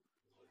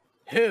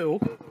 Who?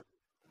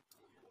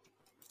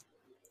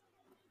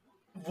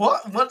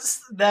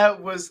 Once there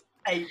was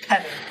a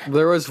penny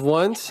There was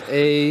once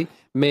a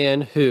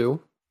man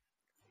who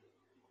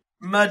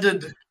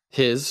murdered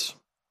his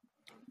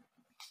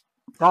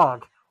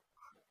Dog.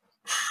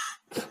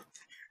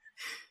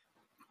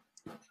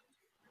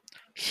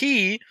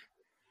 He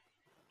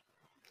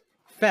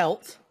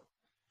Felt.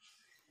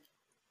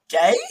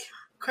 gay?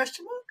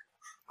 Question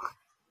mark.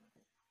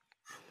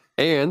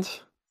 and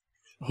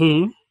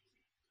He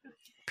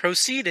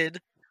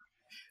proceeded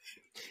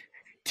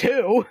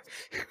to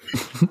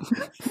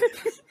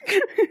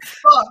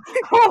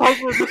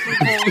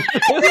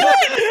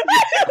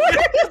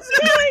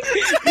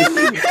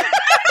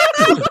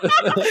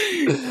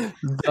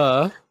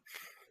the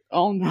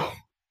oh no.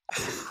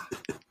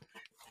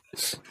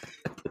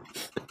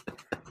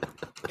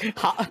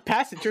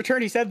 Pass it. Your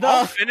turn. He said the.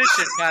 I'll finish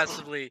it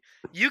passively.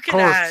 You can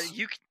Corpse. add.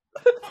 You can.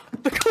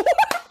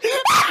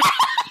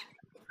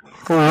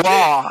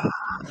 Raw.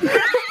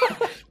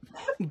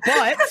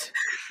 But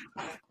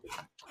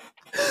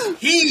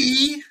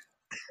He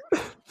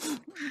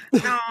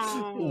No.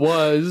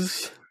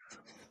 was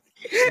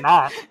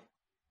Not.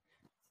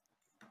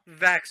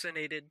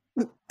 Vaccinated.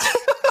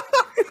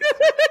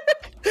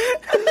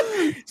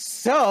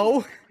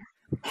 so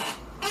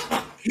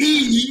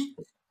he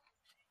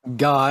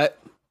got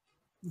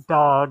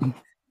Dog.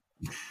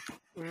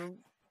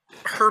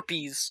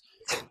 Herpes.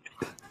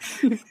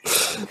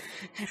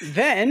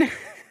 then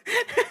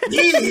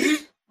he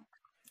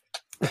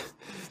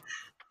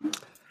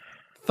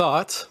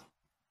thought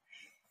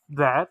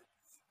That.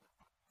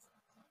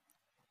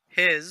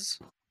 His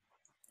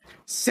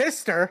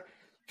sister.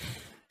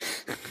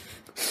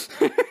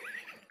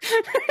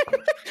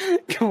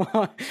 Come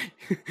on.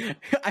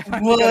 I got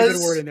a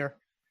good word in there.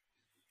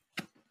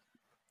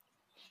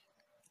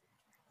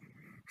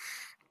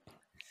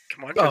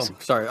 Come on, oh Chris.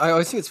 sorry I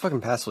always think it's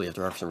fucking passively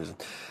after R for some reason.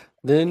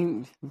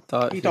 Then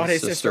he thought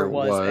his sister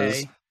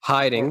was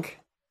hiding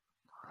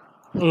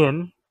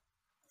In.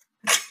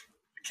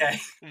 okay.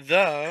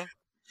 The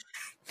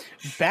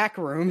Back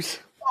rooms.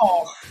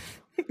 Oh,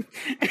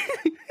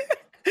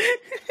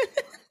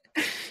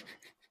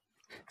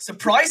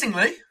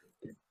 surprisingly,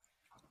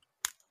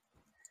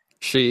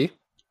 she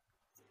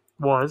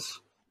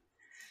Was.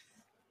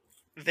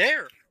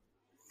 there.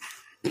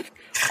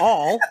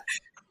 All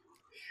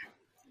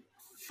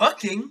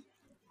fucking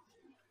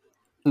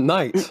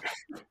night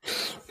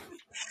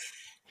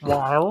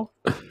While.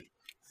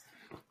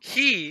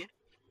 He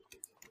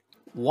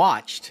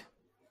watched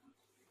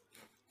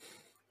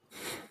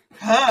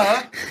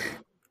her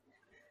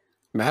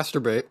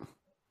masturbate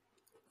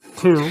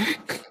To.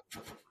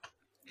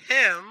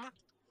 him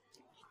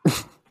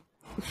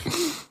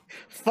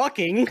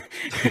fucking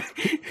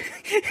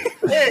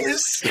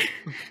is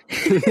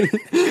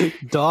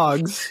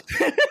dogs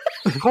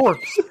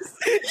Corpse.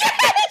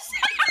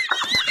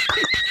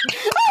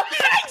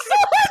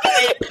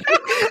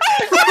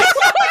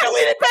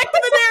 lead it back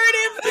to the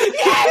narrative.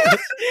 Yes.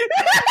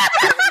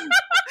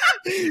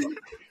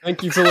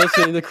 Thank you for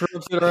listening to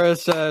Corrupted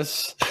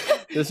RSS.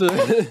 This was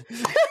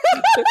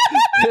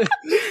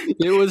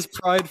it was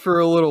pride for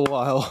a little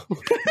while.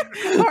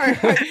 All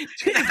right. now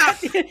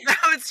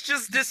it's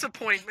just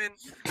disappointment.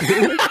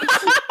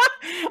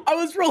 I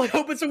was really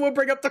hoping someone would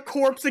bring up the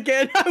corpse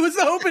again. I was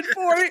hoping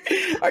for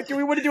it. All right, do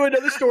we want to do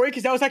another story?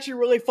 Because that was actually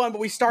really fun, but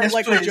we started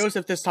Yes, with please.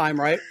 Joseph this time,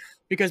 right?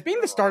 Because being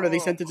the start of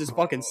these sentences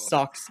fucking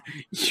sucks.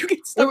 You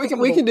get stuck. we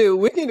can do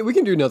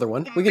another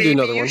one. We can do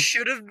another Maybe you one.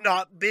 should have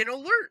not been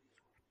alert.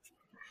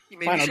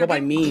 Maybe Fine, you I'll should go by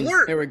have been mean.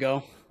 alert. There we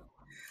go.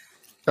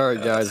 All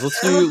right, guys,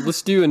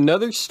 let's do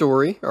another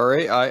story. All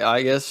right,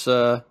 I guess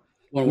One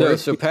no. word.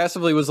 So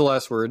passively was the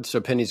last word.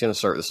 So Penny's gonna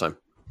start this time.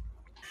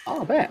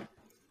 Oh, bet.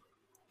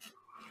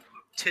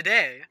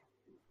 Today,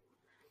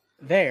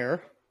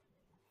 There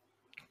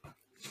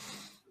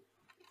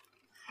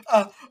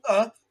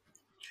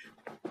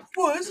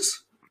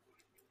was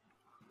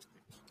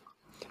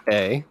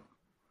A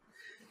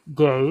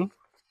Gay.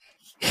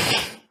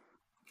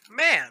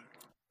 man,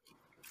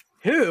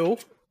 who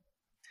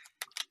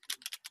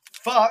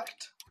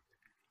fucked.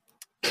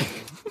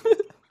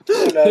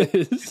 Oh, no.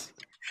 is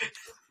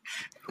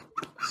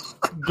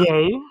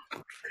Gay.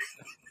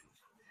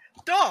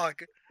 dog.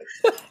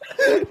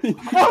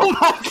 Oh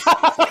my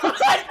god!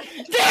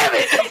 damn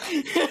it!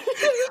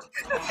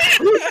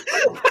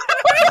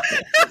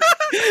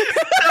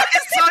 I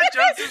saw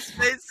Joseph's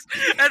face,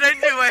 and I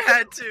knew I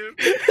had to.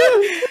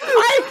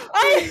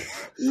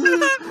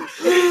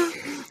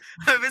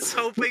 I was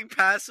hoping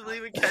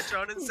passively would catch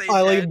on and say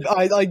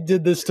dead. I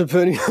did this to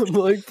Penny. I'm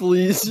like,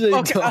 please say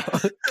Okay.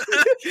 dog.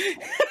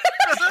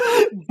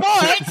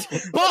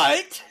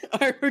 but all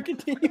right, we're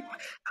continuing.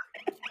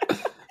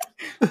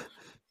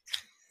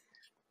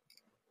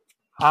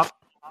 Up.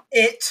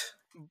 It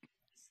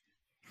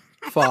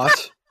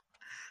Fought,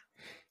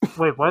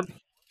 Wait, what?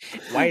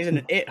 Why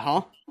isn't it,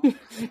 huh?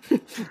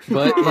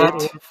 but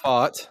it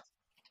fought.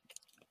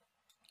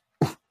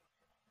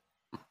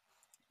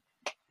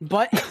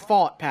 But it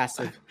fought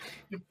passive.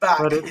 back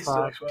But it is the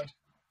fucked. next word.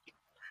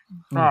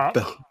 Back.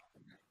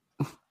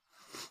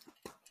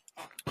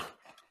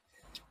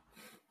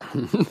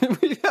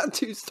 We've had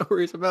 2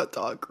 stories about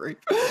dog rape,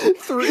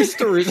 3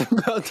 stories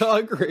about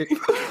dog rape.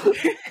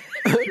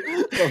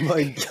 Oh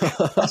my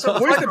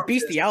god! Where's the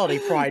bestiality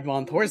pride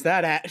month? Where's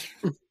that at?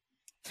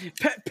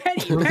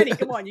 Penny,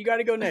 come on, you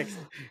gotta go next.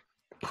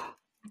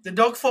 The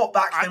dog fought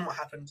back. Then what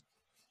happened?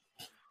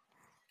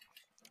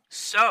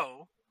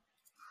 So,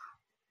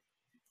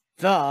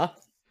 The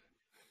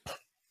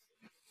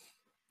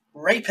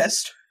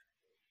Rapist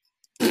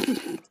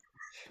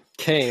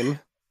Came.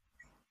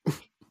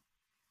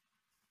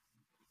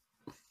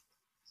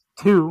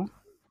 2.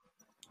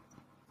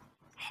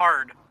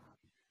 Hard.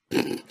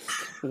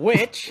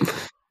 Which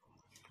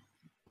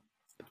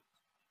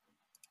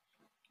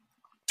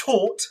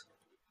Taught.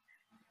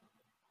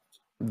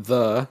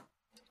 The.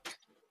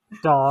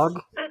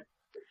 Dog.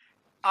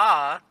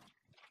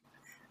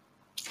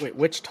 wait,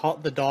 which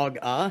taught the dog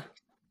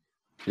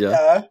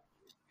Yeah.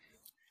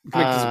 You can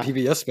make this a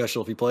PBS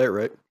special if you play it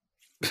right.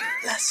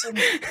 Lesson.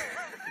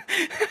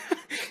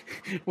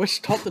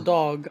 which taught the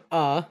dog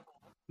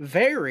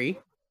very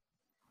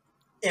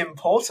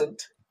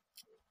Important.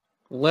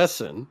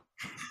 Lesson.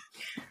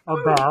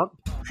 About.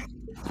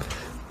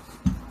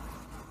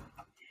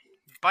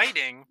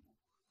 Biting.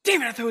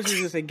 damn it, I thought it was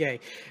gonna say gay.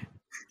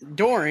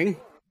 During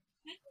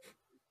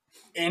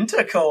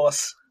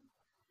Intercourse.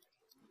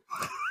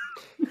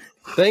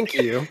 Thank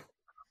you.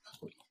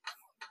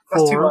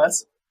 That's 2 4.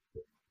 words.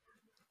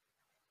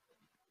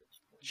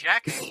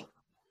 Jacking.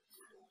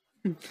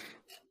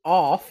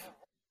 off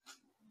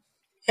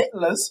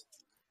Hitler's.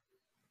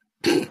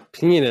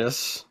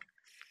 Penis.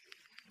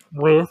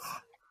 With.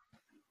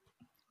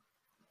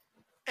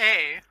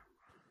 A.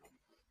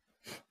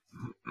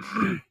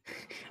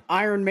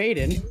 Iron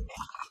Maiden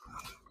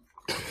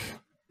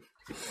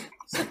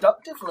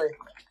Seductively.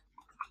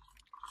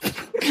 We're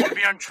gonna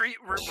be on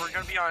we're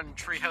gonna be on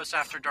Treehouse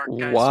After Dark,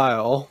 guys.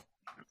 While.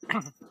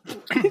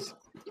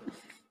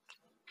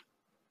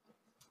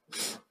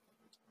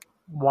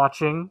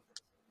 Watching.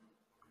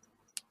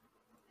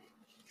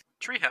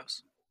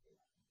 Treehouse.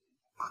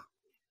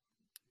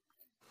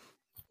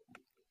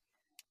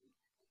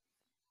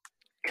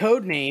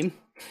 code name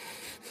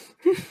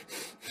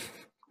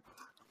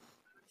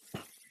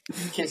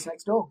Kids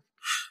Next Door.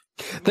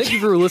 Thank you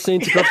for listening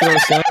to Corrupted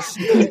Obsessed.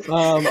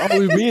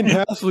 Me and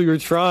Paps, we were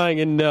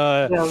trying, and we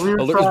were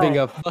Alert was being trying.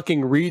 a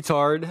fucking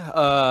retard.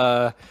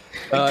 I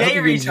hope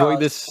you enjoyed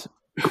this.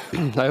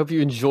 I hope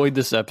you enjoyed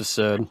this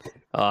episode.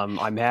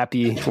 I'm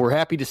happy. We're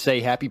happy to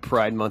say Happy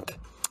Pride Month,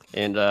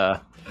 and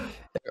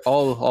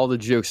all the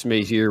jokes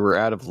made here were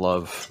out of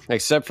love,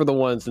 except for the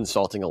ones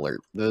insulting Alert.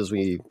 Those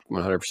we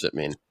 100%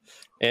 mean.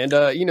 And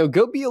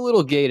go be a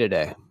little gay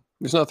today.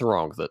 There's nothing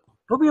wrong with it.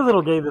 We'll be a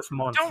little gay this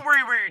month. Don't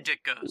worry where your dick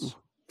goes.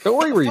 Don't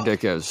worry where your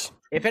dick goes.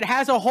 if it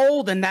has a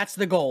hole, then that's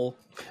the goal.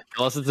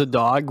 Unless it's a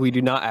dog, we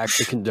do not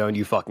actually condone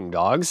you fucking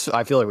dogs.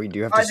 I feel like we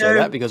do have to say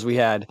that because we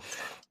had.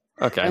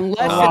 Okay.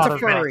 Unless lot it's a of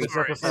furry. this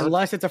episode.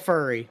 Unless it's a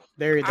furry.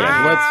 There you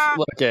go.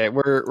 Okay,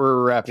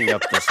 we're wrapping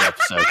up this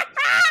episode.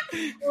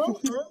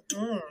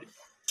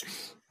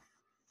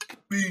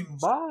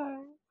 Bye.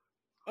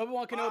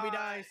 Obi-Wan Kenobi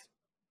dies.